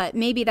 But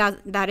maybe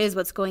that is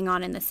what's going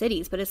on in the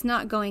cities, but it's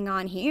not going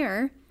on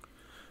here.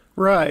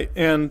 Right.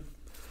 And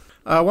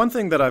one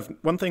thing that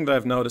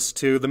I've noticed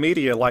too, the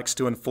media likes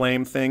to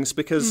inflame things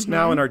because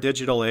now in our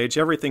digital age,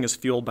 everything is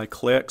fueled by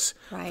clicks.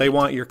 Right. They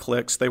want your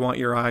clicks, they want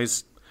your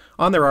eyes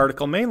on their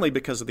article, mainly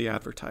because of the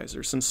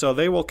advertisers. And so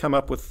they will come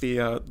up with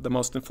the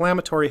most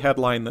inflammatory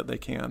headline that they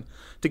can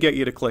to get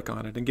you to click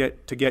on it and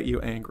to get you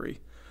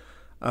angry.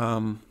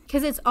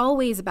 Because it's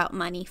always about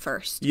money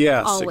first.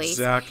 Yes, always.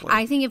 Exactly.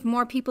 I think if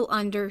more people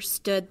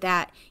understood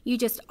that, you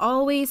just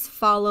always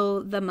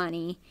follow the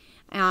money,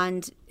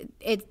 and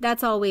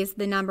that's always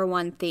the number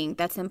one thing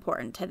that's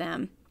important to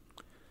them.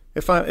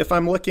 If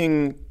I'm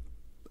looking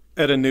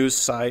at a news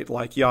site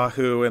like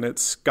Yahoo and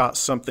it's got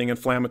something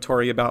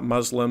inflammatory about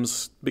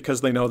Muslims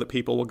because they know that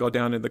people will go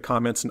down in the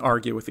comments and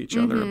argue with each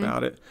other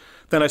about it,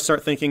 then I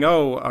start thinking,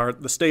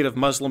 the state of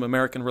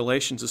Muslim-American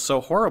relations is so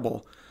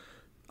horrible.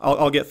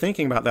 I'll get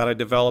thinking about that. I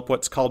develop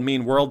what's called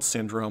mean world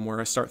syndrome, where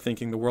I start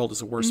thinking the world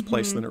is a worse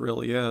place than it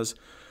really is.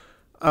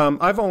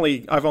 I've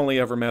only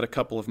ever met a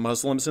couple of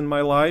Muslims in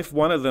my life.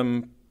 One of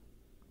them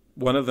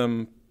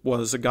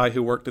was a guy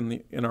who worked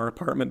in our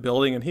apartment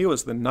building, and he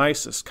was the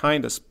nicest,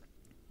 kindest,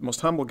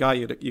 most humble guy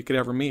you could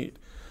ever meet.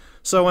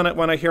 So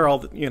when I hear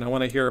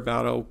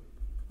about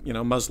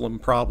Muslim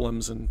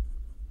problems and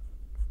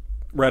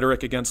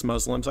rhetoric against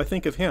Muslims, I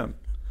think of him,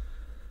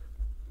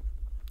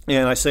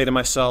 and I say to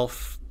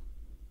myself,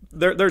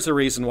 there's a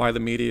reason why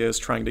the media is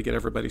trying to get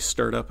everybody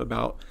stirred up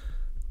about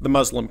the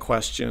Muslim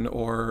question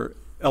or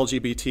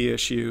LGBT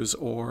issues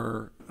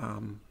or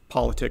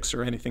politics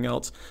or anything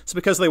else. It's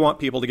because they want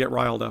people to get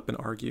riled up and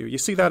argue. You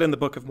see that in the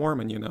Book of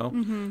Mormon,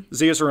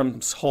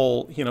 Zeezerum's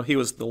whole, he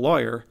was the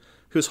lawyer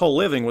whose whole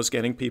living was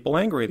getting people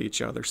angry at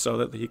each other so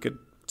that he could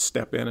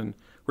step in and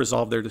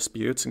resolve their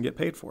disputes and get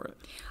paid for it.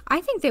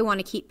 I think they want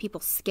to keep people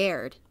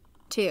scared,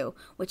 too,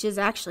 which is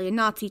actually a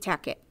Nazi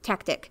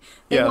tactic.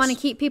 They want to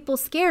keep people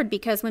scared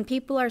because when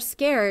people are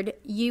scared,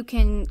 you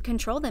can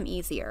control them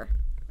easier.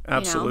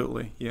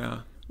 Absolutely,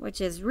 yeah. Which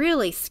is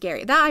really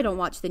scary. I don't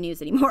watch the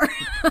news anymore.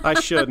 I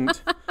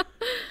shouldn't.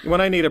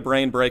 When I need a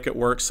brain break at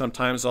work,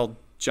 sometimes I'll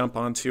jump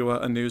onto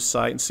a news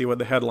site and see what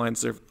the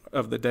headlines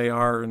of the day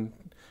are, and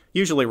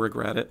usually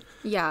regret it.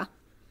 Yeah.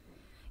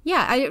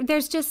 Yeah,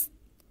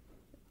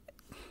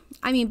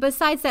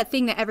 besides that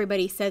thing that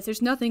everybody says,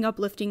 there's nothing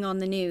uplifting on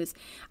the news.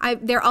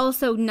 They're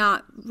also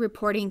not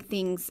reporting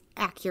things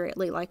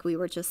accurately, like we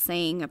were just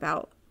saying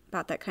about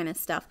that kind of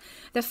stuff.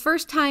 The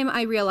first time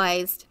I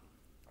realized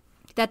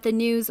that the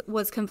news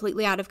was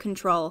completely out of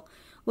control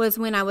was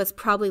when I was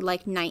probably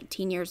like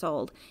 19 years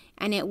old.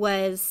 And it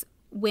was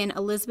when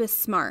Elizabeth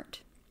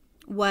Smart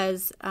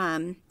was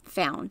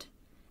found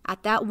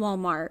at that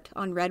Walmart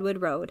on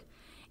Redwood Road.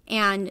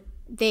 And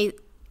they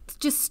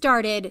just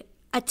started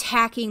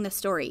attacking the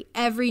story.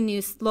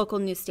 Every local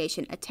news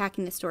station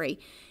attacking the story.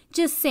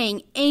 Just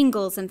saying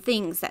angles and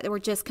things that were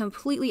just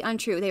completely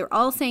untrue. They were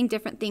all saying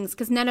different things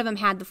because none of them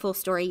had the full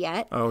story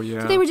yet. Oh,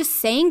 yeah. So they were just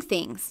saying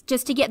things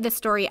just to get the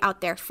story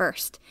out there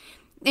first.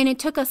 And it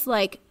took us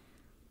like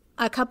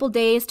a couple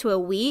days to a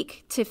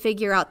week to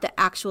figure out the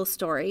actual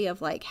story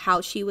of like how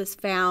she was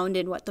found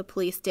and what the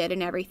police did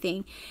and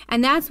everything.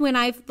 And that's when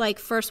I like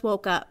first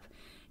woke up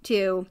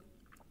to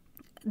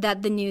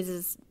that the news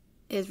is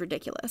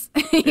ridiculous.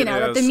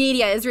 That the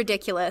media is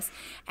ridiculous,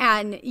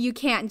 and you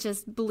can't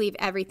just believe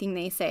everything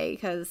they say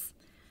because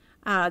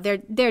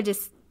they're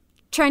just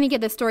trying to get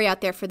the story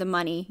out there for the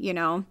money,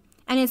 And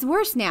it's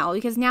worse now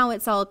because now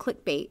it's all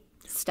clickbait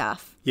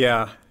stuff.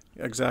 Yeah,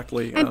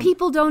 exactly. And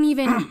people don't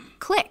even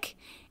click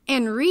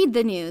and read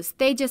the news.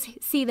 They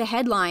just see the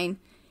headline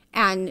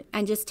and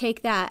just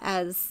take that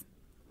as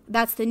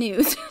that's the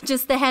news,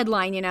 just the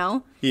headline,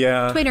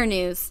 Yeah. Twitter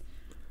news.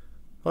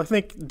 Well, I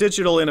think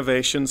digital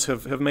innovations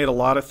have made a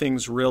lot of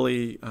things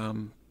really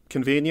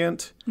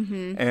convenient,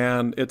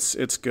 and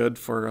it's good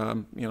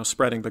for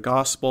spreading the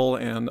gospel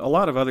and a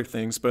lot of other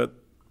things. But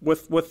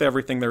with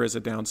everything, there is a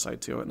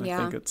downside to it, and I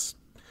think it's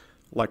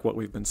like what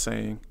we've been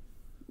saying.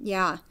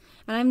 Yeah,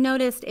 and I've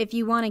noticed if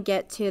you want to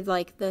get to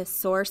like the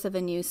source of a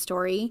news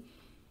story,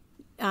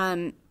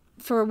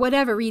 for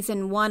whatever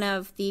reason, one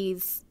of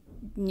these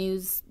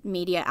news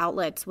media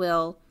outlets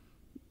will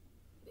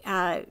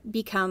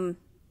become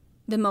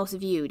the most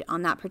viewed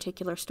on that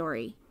particular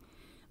story.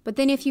 But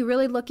then if you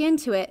really look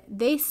into it,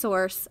 they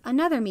source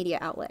another media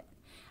outlet.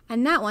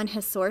 And that one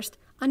has sourced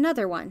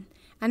another one.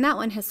 And that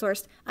one has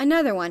sourced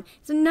another one.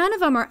 So none of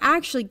them are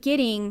actually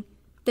getting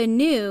the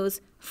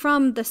news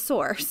from the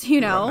source,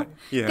 Right.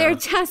 Yeah. They're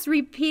just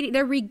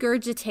they're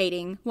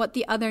regurgitating what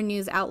the other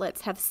news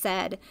outlets have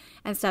said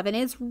and stuff. And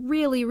it's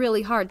really,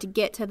 really hard to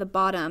get to the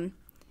bottom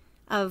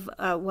of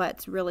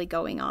what's really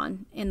going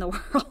on in the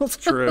world.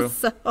 True.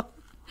 So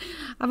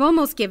I've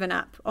almost given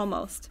up,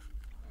 almost.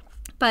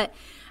 But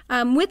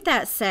with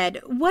that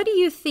said, what do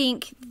you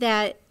think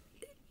that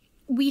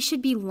we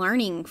should be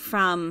learning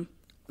from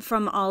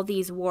all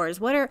these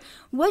wars?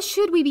 What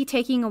should we be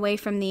taking away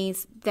from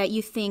these that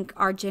you think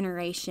our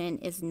generation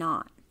is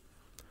not?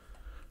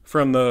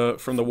 From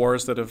the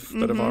wars that have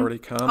already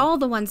come? All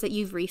the ones that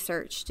you've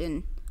researched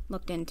and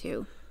looked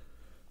into.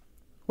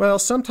 Well,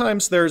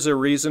 sometimes there's a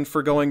reason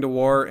for going to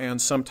war, and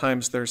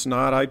sometimes there's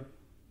not.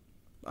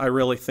 I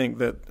really think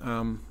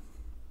that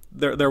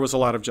there was a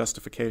lot of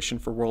justification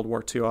for World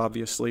War II,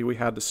 obviously. We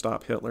had to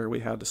stop Hitler. We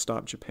had to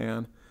stop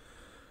Japan.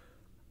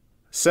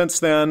 Since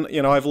then,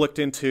 I've looked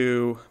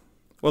into,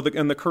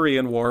 and the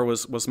Korean War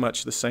was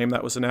much the same.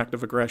 That was an act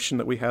of aggression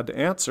that we had to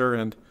answer,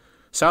 and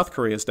South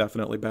Korea is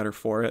definitely better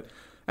for it.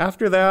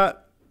 After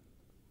that,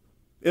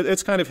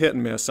 it's kind of hit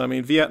and miss. I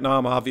mean,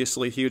 Vietnam,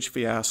 obviously, huge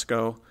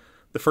fiasco.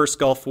 The first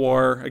Gulf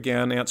War,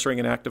 again, answering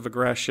an act of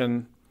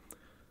aggression.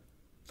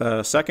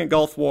 The second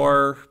Gulf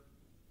War,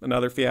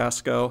 another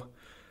fiasco.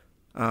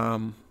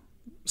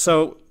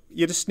 So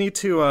you just need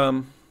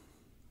to,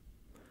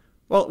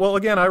 well,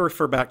 again, I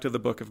refer back to the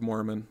Book of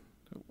Mormon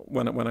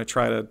when I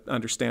try to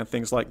understand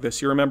things like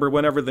this. You remember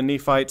whenever the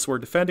Nephites were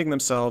defending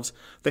themselves,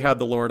 they had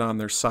the Lord on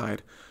their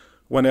side.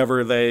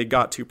 Whenever they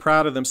got too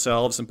proud of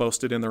themselves and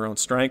boasted in their own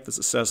strength, as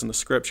it says in the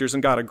scriptures,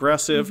 and got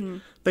aggressive,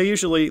 they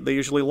usually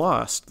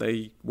lost.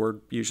 They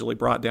were usually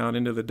brought down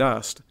into the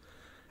dust.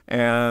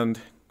 And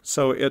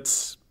so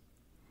it's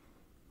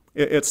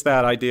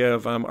that idea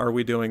of are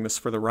we doing this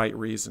for the right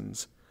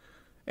reasons?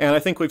 And I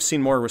think we've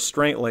seen more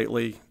restraint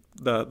lately.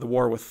 The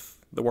war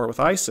with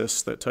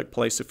ISIS that took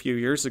place a few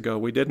years ago,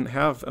 we didn't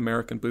have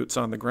American boots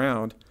on the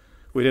ground.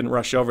 We didn't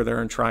rush over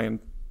there and try and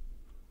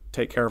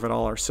take care of it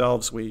all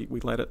ourselves. We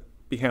let it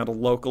be handled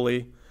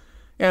locally,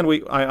 and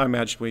I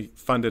imagine we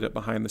funded it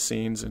behind the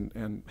scenes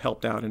and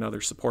helped out in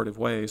other supportive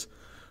ways.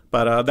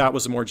 But that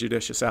was a more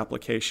judicious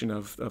application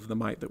of the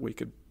might that we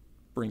could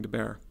bring to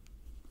bear.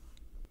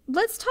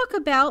 Let's talk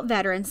about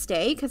Veterans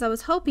Day, because I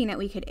was hoping that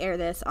we could air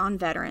this on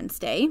Veterans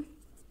Day.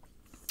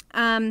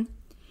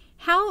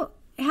 How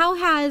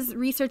has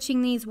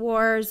researching these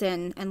wars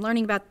and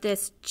learning about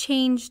this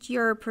changed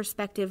your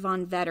perspective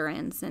on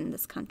veterans in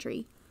this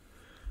country?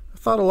 I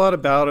thought a lot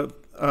about it,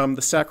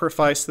 the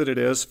sacrifice that it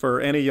is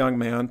for any young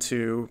man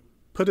to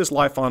put his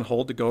life on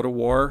hold to go to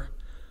war.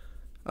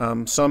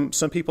 Some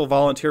people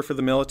volunteer for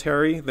the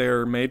military.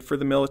 They're made for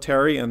the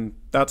military, and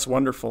that's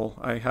wonderful.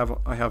 I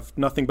have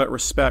nothing but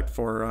respect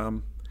for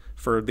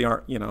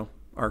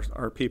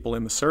our people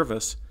in the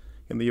service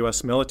in the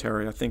U.S.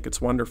 military. I think it's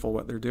wonderful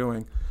what they're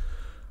doing.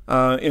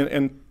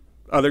 And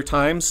other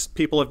times,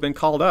 people have been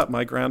called up.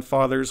 My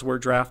grandfathers were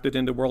drafted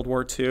into World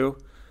War II.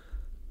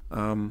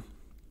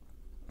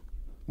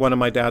 One of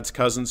my dad's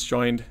cousins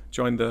joined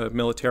the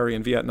military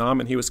in Vietnam,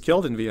 and he was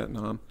killed in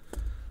Vietnam.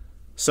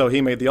 So he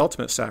made the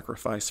ultimate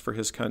sacrifice for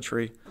his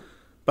country.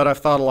 But I've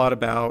thought a lot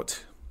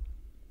about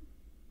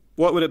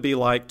what would it be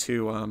like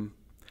to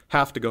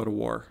have to go to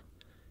war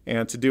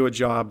and to do a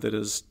job that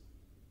is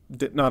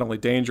not only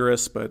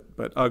dangerous but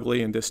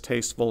ugly and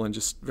distasteful and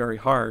just very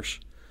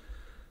harsh.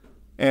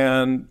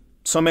 And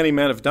so many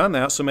men have done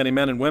that, so many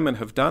men and women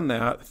have done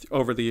that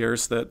over the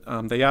years that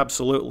they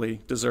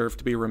absolutely deserve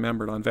to be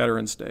remembered on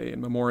Veterans Day and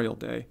Memorial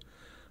Day.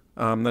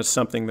 That's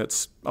something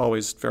that's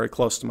always very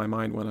close to my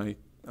mind when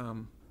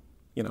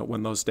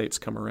when those dates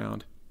come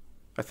around.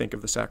 I think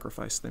of the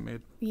sacrifice they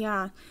made.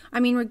 Yeah. I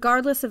mean,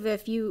 regardless of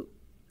if you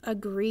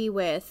agree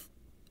with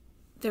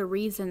the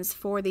reasons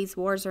for these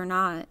wars or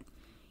not,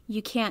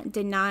 you can't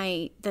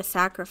deny the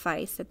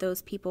sacrifice that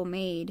those people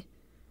made,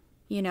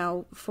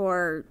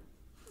 for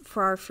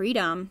our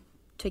freedom,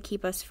 to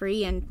keep us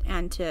free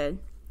and to...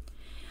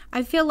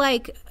 I feel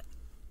like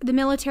the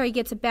military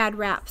gets a bad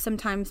rap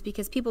sometimes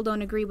because people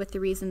don't agree with the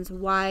reasons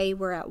why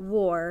we're at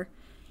war,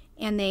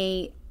 and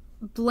they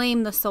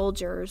blame the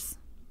soldiers,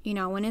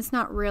 when it's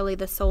not really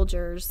the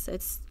soldiers,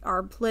 it's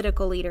our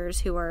political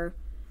leaders who are,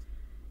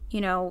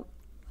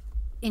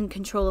 in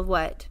control of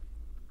what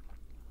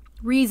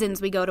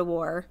reasons we go to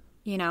war,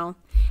 It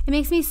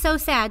makes me so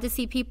sad to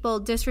see people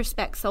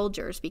disrespect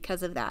soldiers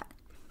because of that.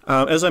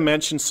 As I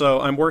mentioned,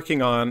 so I'm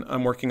working on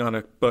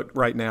a book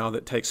right now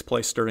that takes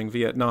place during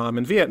Vietnam,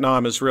 and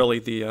Vietnam is really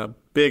the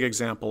big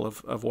example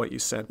of what you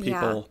said.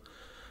 People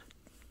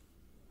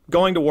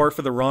going to war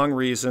for the wrong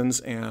reasons,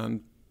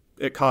 and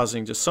it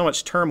causing just so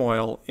much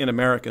turmoil in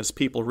America as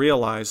people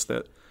realize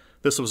that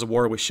this was a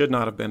war we should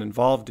not have been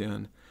involved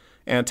in,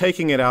 and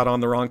taking it out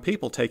on the wrong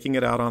people, taking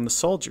it out on the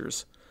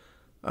soldiers.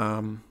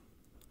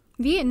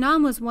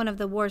 Vietnam was one of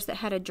the wars that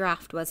had a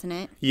draft, wasn't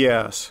it?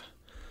 Yes,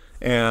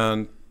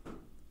 and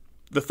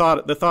the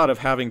thought of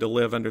having to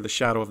live under the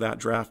shadow of that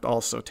draft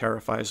also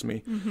terrifies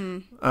me.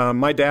 Mm-hmm.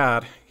 My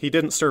dad, he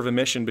didn't serve a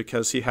mission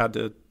because he had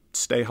to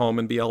stay home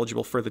and be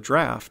eligible for the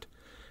draft,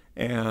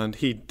 and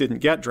he didn't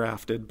get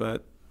drafted.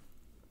 But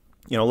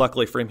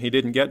luckily for him, he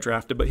didn't get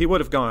drafted. But he would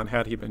have gone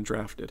had he been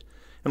drafted.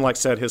 And like I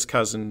said, his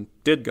cousin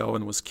did go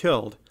and was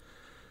killed.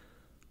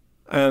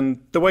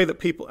 And the way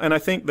that I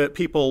think that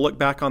people look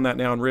back on that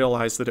now and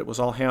realize that it was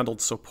all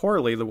handled so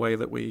poorly, the way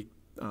that we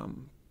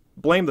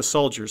blame the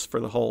soldiers for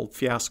the whole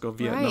fiasco of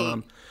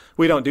Vietnam. Right.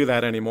 We don't do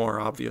that anymore,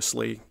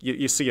 obviously.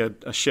 You see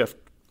a shift.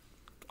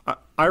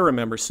 I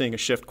remember seeing a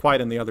shift quite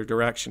in the other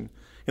direction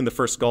in the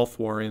first Gulf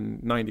War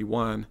in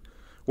 '91,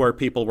 where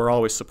people were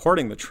always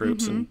supporting the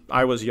troops. Mm-hmm. And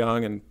I was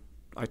young, and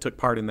I took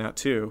part in that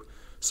too,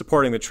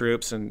 supporting the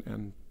troops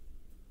and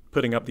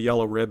putting up the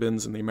yellow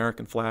ribbons and the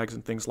American flags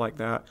and things like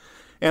that.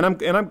 And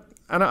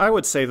I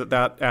would say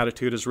that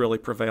attitude has really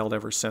prevailed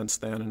ever since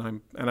then,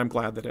 and I'm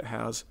glad that it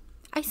has.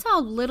 I saw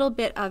a little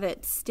bit of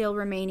it still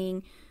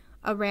remaining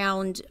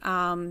around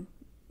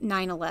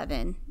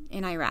 9/11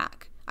 in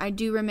Iraq. I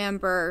do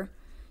remember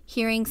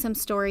hearing some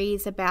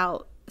stories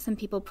about some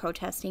people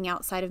protesting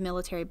outside of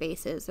military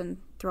bases and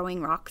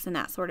throwing rocks and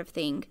that sort of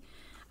thing.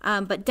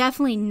 but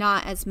definitely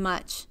not as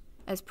much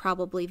as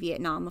probably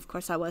Vietnam. Of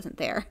course, I wasn't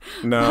there.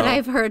 No. But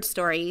I've heard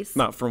stories.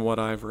 Not from what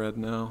I've read,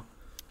 no.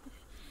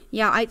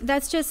 Yeah,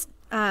 that's just...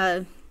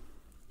 I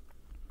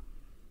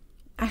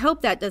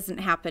hope that doesn't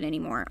happen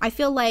anymore. I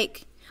feel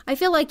like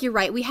you're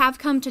right. We have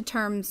come to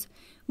terms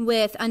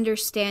with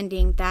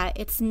understanding that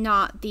it's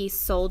not these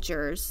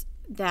soldiers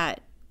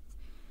that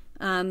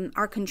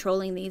are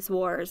controlling these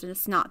wars, and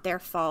it's not their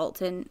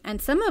fault.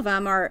 And some of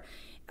them are,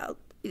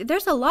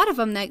 there's a lot of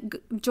them that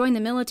join the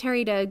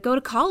military to go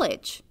to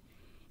college,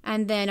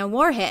 and then a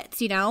war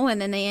hits,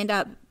 and then they end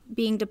up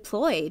being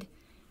deployed,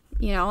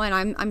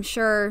 and I'm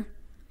sure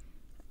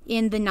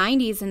in the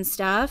 90s and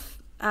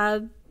stuff,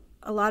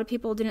 a lot of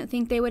people didn't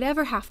think they would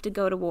ever have to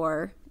go to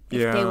war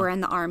if they were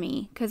in the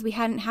Army, because we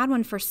hadn't had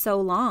one for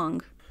so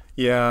long.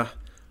 Yeah.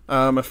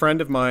 A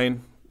friend of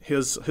mine,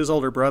 his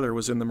older brother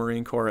was in the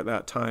Marine Corps at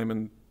that time,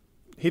 and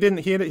he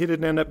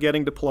didn't end up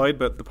getting deployed,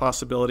 but the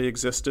possibility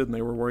existed, and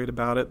they were worried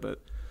about it. But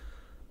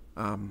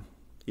that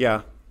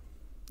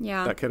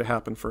could have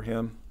happened for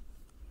him.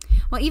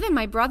 Well, even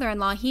my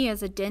brother-in-law, he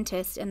is a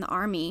dentist in the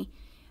Army.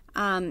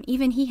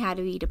 Even he had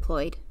to be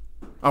deployed.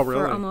 Oh,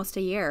 really? For almost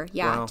a year.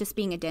 Yeah, wow. Just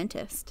being a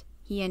dentist.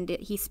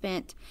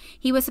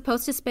 He was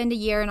supposed to spend a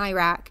year in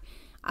Iraq,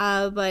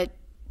 but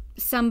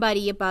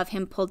somebody above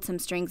him pulled some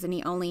strings, and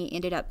he only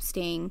ended up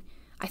staying,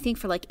 I think,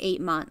 for like 8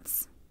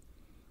 months.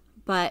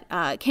 But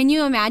can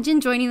you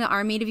imagine joining the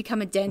Army to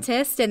become a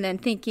dentist and then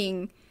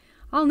thinking,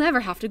 I'll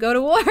never have to go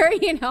to war,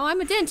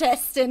 I'm a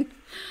dentist. And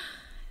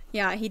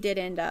yeah, he did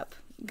end up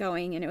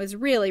going, and it was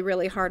really,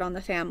 really hard on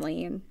the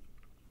family.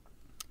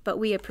 But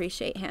we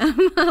appreciate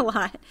him a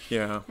lot.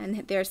 Yeah.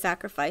 And their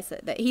sacrifice.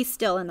 That he's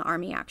still in the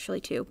Army,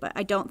 actually, too. But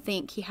I don't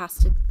think he has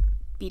to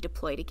be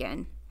deployed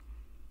again.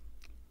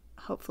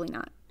 Hopefully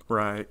not.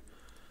 Right.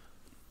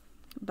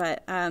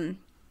 But,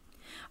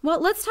 well,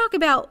 let's talk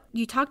about,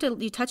 you touched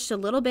a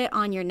little bit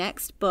on your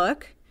next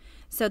book.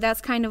 So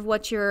that's kind of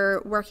what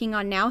you're working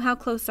on now. How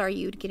close are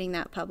you to getting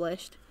that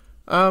published?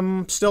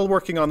 Still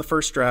working on the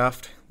first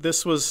draft.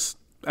 This was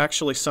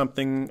actually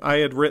something I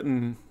had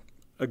written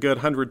a good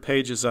 100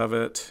 pages of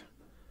it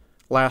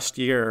last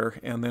year,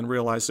 and then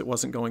realized it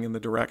wasn't going in the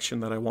direction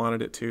that I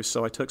wanted it to,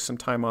 so I took some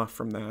time off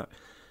from that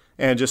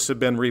and just have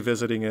been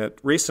revisiting it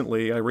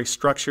recently. I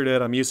restructured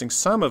it.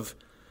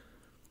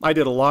 I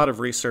did a lot of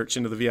research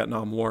into the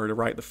Vietnam War to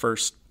write the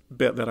first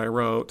bit that I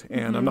wrote,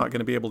 and I'm not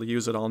going to be able to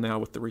use it all now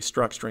with the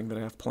restructuring that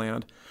I have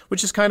planned,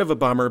 which is kind of a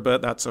bummer,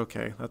 but that's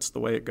okay. That's the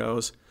way it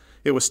goes.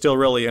 It was still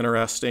really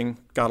interesting,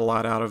 got a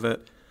lot out of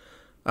it.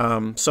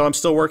 So I'm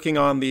still working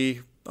on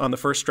the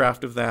first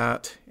draft of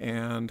that,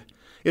 and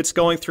it's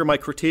going through my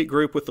critique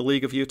group with the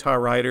League of Utah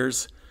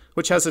Writers,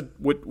 which has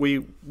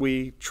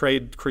we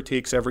trade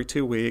critiques every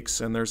 2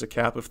 weeks, and there's a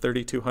cap of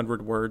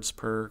 3,200 words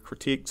per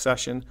critique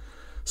session.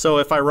 So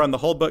if I run the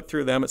whole book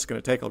through them, it's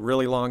going to take a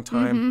really long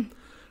time.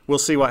 We'll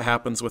see what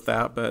happens with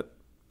that, but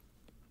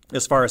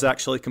as far as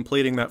actually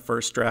completing that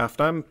first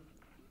draft, I'm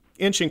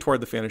inching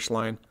toward the finish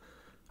line.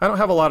 I don't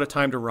have a lot of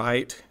time to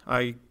write.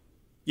 I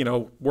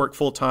work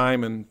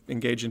full-time and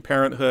engage in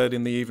parenthood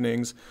in the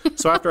evenings.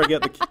 So after I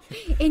get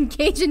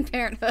Engage in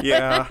parenthood.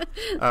 Yeah.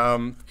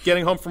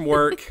 Getting home from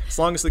work, as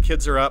long as the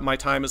kids are up, my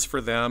time is for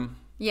them.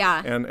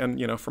 Yeah. And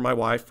for my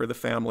wife, for the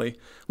family.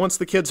 Once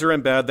the kids are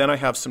in bed, then I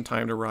have some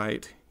time to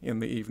write in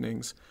the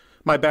evenings.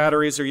 My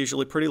batteries are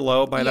usually pretty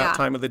low by that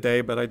time of the day,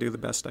 but I do the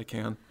best I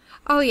can.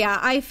 Oh, yeah,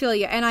 I feel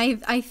you. And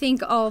I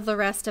think all the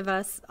rest of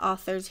us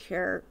authors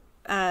here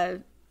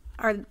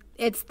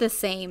it's the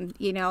same,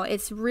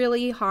 it's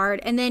really hard.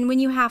 And then when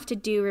you have to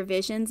do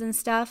revisions and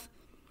stuff,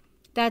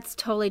 that's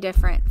totally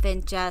different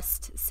than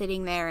just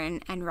sitting there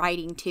and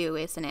writing too,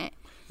 isn't it?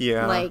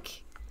 Yeah.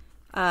 Like,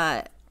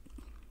 that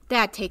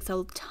takes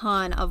a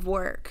ton of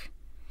work.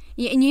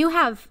 And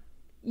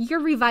you're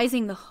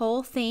revising the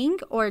whole thing,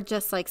 or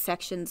just like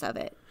sections of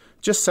it?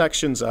 Just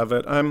sections of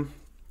it.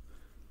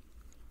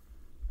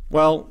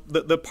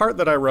 The part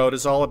that I wrote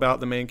is all about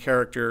the main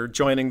character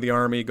joining the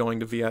Army, going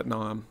to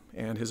Vietnam,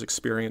 and his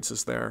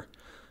experiences there.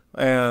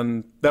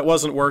 And that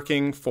wasn't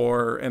working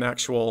for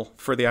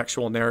the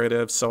actual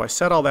narrative, so I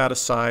set all that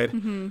aside.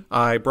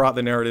 I brought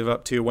the narrative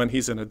up to when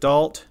he's an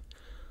adult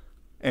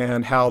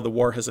and how the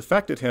war has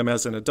affected him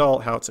as an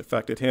adult, how it's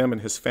affected him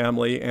and his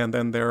family, and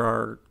then there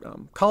are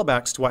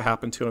callbacks to what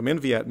happened to him in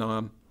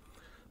Vietnam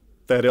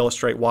that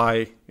illustrate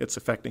why it's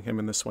affecting him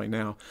in this way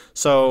now.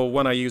 So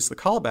when I use the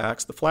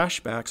callbacks, the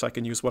flashbacks, I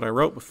can use what I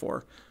wrote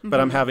before, but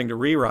I'm having to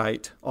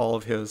rewrite all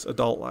of his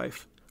adult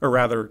life, or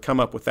rather come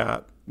up with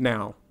that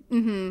now.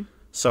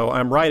 So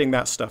I'm writing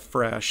that stuff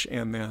fresh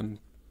and then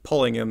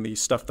pulling in the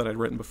stuff that I'd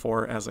written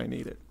before as I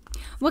need it.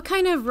 What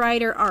kind of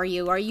writer are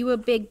you? Are you a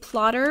big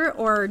plotter,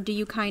 or do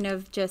you kind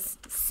of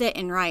just sit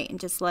and write and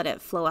just let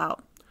it flow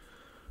out?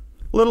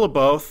 A little of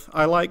both.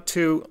 I like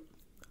to,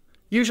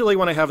 usually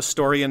when I have a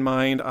story in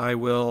mind, I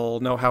will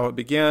know how it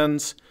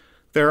begins.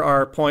 There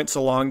are points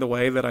along the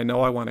way that I know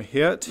I want to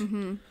hit,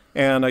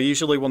 and I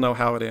usually will know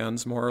how it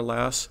ends, more or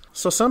less.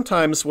 So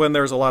sometimes when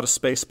there's a lot of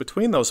space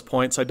between those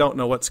points, I don't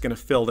know what's going to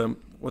fill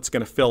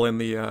in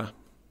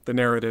the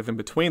narrative in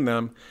between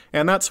them.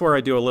 And that's where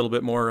I do a little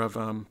bit more of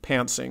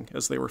pantsing,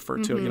 as they refer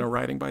to it,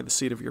 writing by the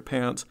seat of your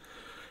pants.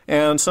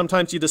 And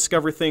sometimes you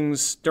discover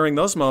things during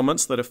those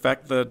moments that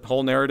affect the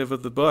whole narrative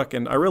of the book.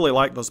 And I really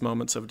like those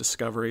moments of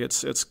discovery.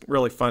 It's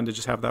really fun to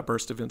just have that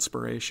burst of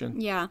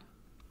inspiration. Yeah.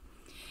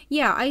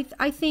 Yeah,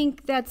 I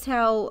think that's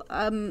how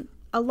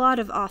a lot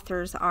of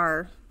authors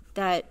are.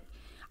 That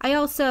I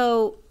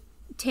also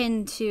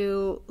tend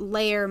to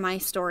layer my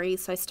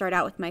stories. So I start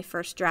out with my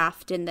first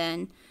draft, and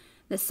then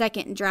the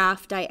second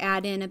draft I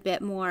add in a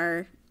bit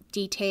more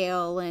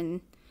detail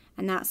and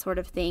that sort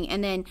of thing.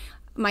 And then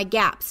my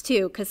gaps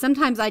too, because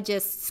sometimes I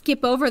just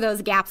skip over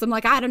those gaps. I'm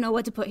like, I don't know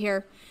what to put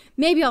here.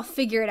 Maybe I'll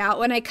figure it out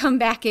when I come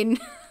back and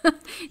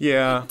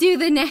do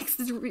the next,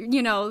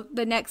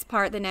 the next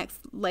part, the next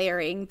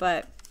layering.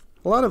 But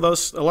a lot of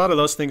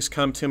those things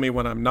come to me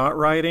when I'm not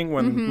writing,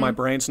 when my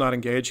brain's not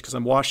engaged because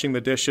I'm washing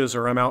the dishes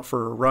or I'm out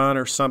for a run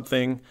or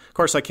something. Of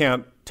course, I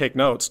can't take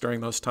notes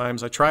during those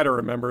times. I try to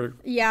remember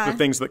the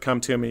things that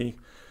come to me,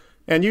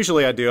 and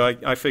usually I do.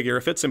 I figure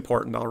if it's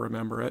important, I'll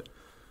remember it.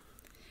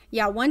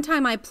 Yeah, one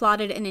time I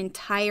plotted an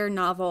entire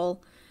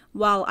novel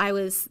while I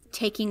was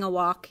taking a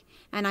walk,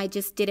 and I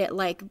just did it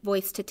like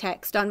voice to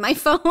text on my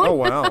phone. Oh,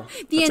 wow.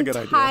 The That's a good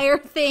idea. entire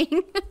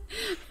thing.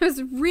 I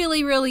was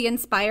really, really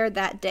inspired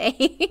that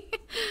day.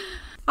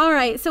 All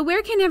right, so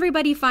where can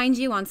everybody find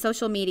you on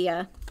social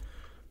media?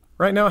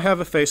 Right now I have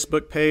a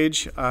Facebook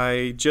page.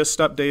 I just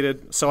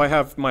updated, so I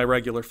have my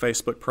regular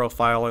Facebook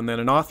profile and then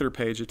an author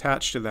page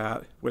attached to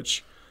that,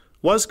 which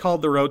was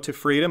called The Road to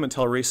Freedom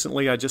until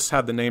recently. I just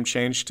had the name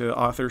changed to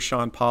author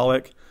Shawn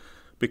Pollock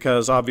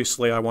because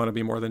obviously I want to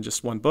be more than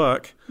just one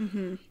book.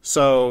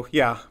 So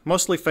yeah,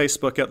 mostly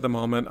Facebook at the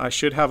moment. I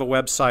should have a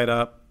website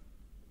up.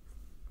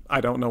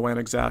 I don't know when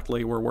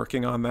exactly. We're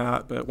working on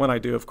that. But when I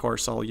do, of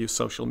course, I'll use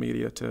social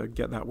media to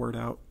get that word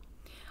out.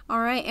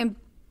 All right. And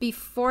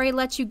before I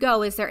let you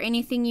go, is there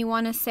anything you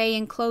want to say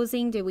in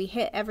closing? Did we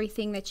hit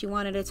everything that you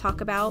wanted to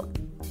talk about?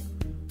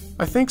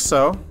 I think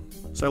so.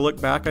 As I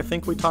look back, I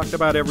think we talked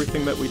about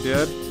everything that we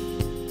did,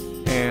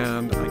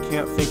 and I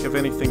can't think of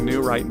anything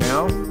new right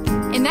now.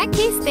 In that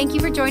case, thank you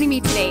for joining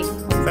me today.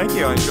 Thank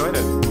you. I enjoyed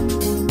it.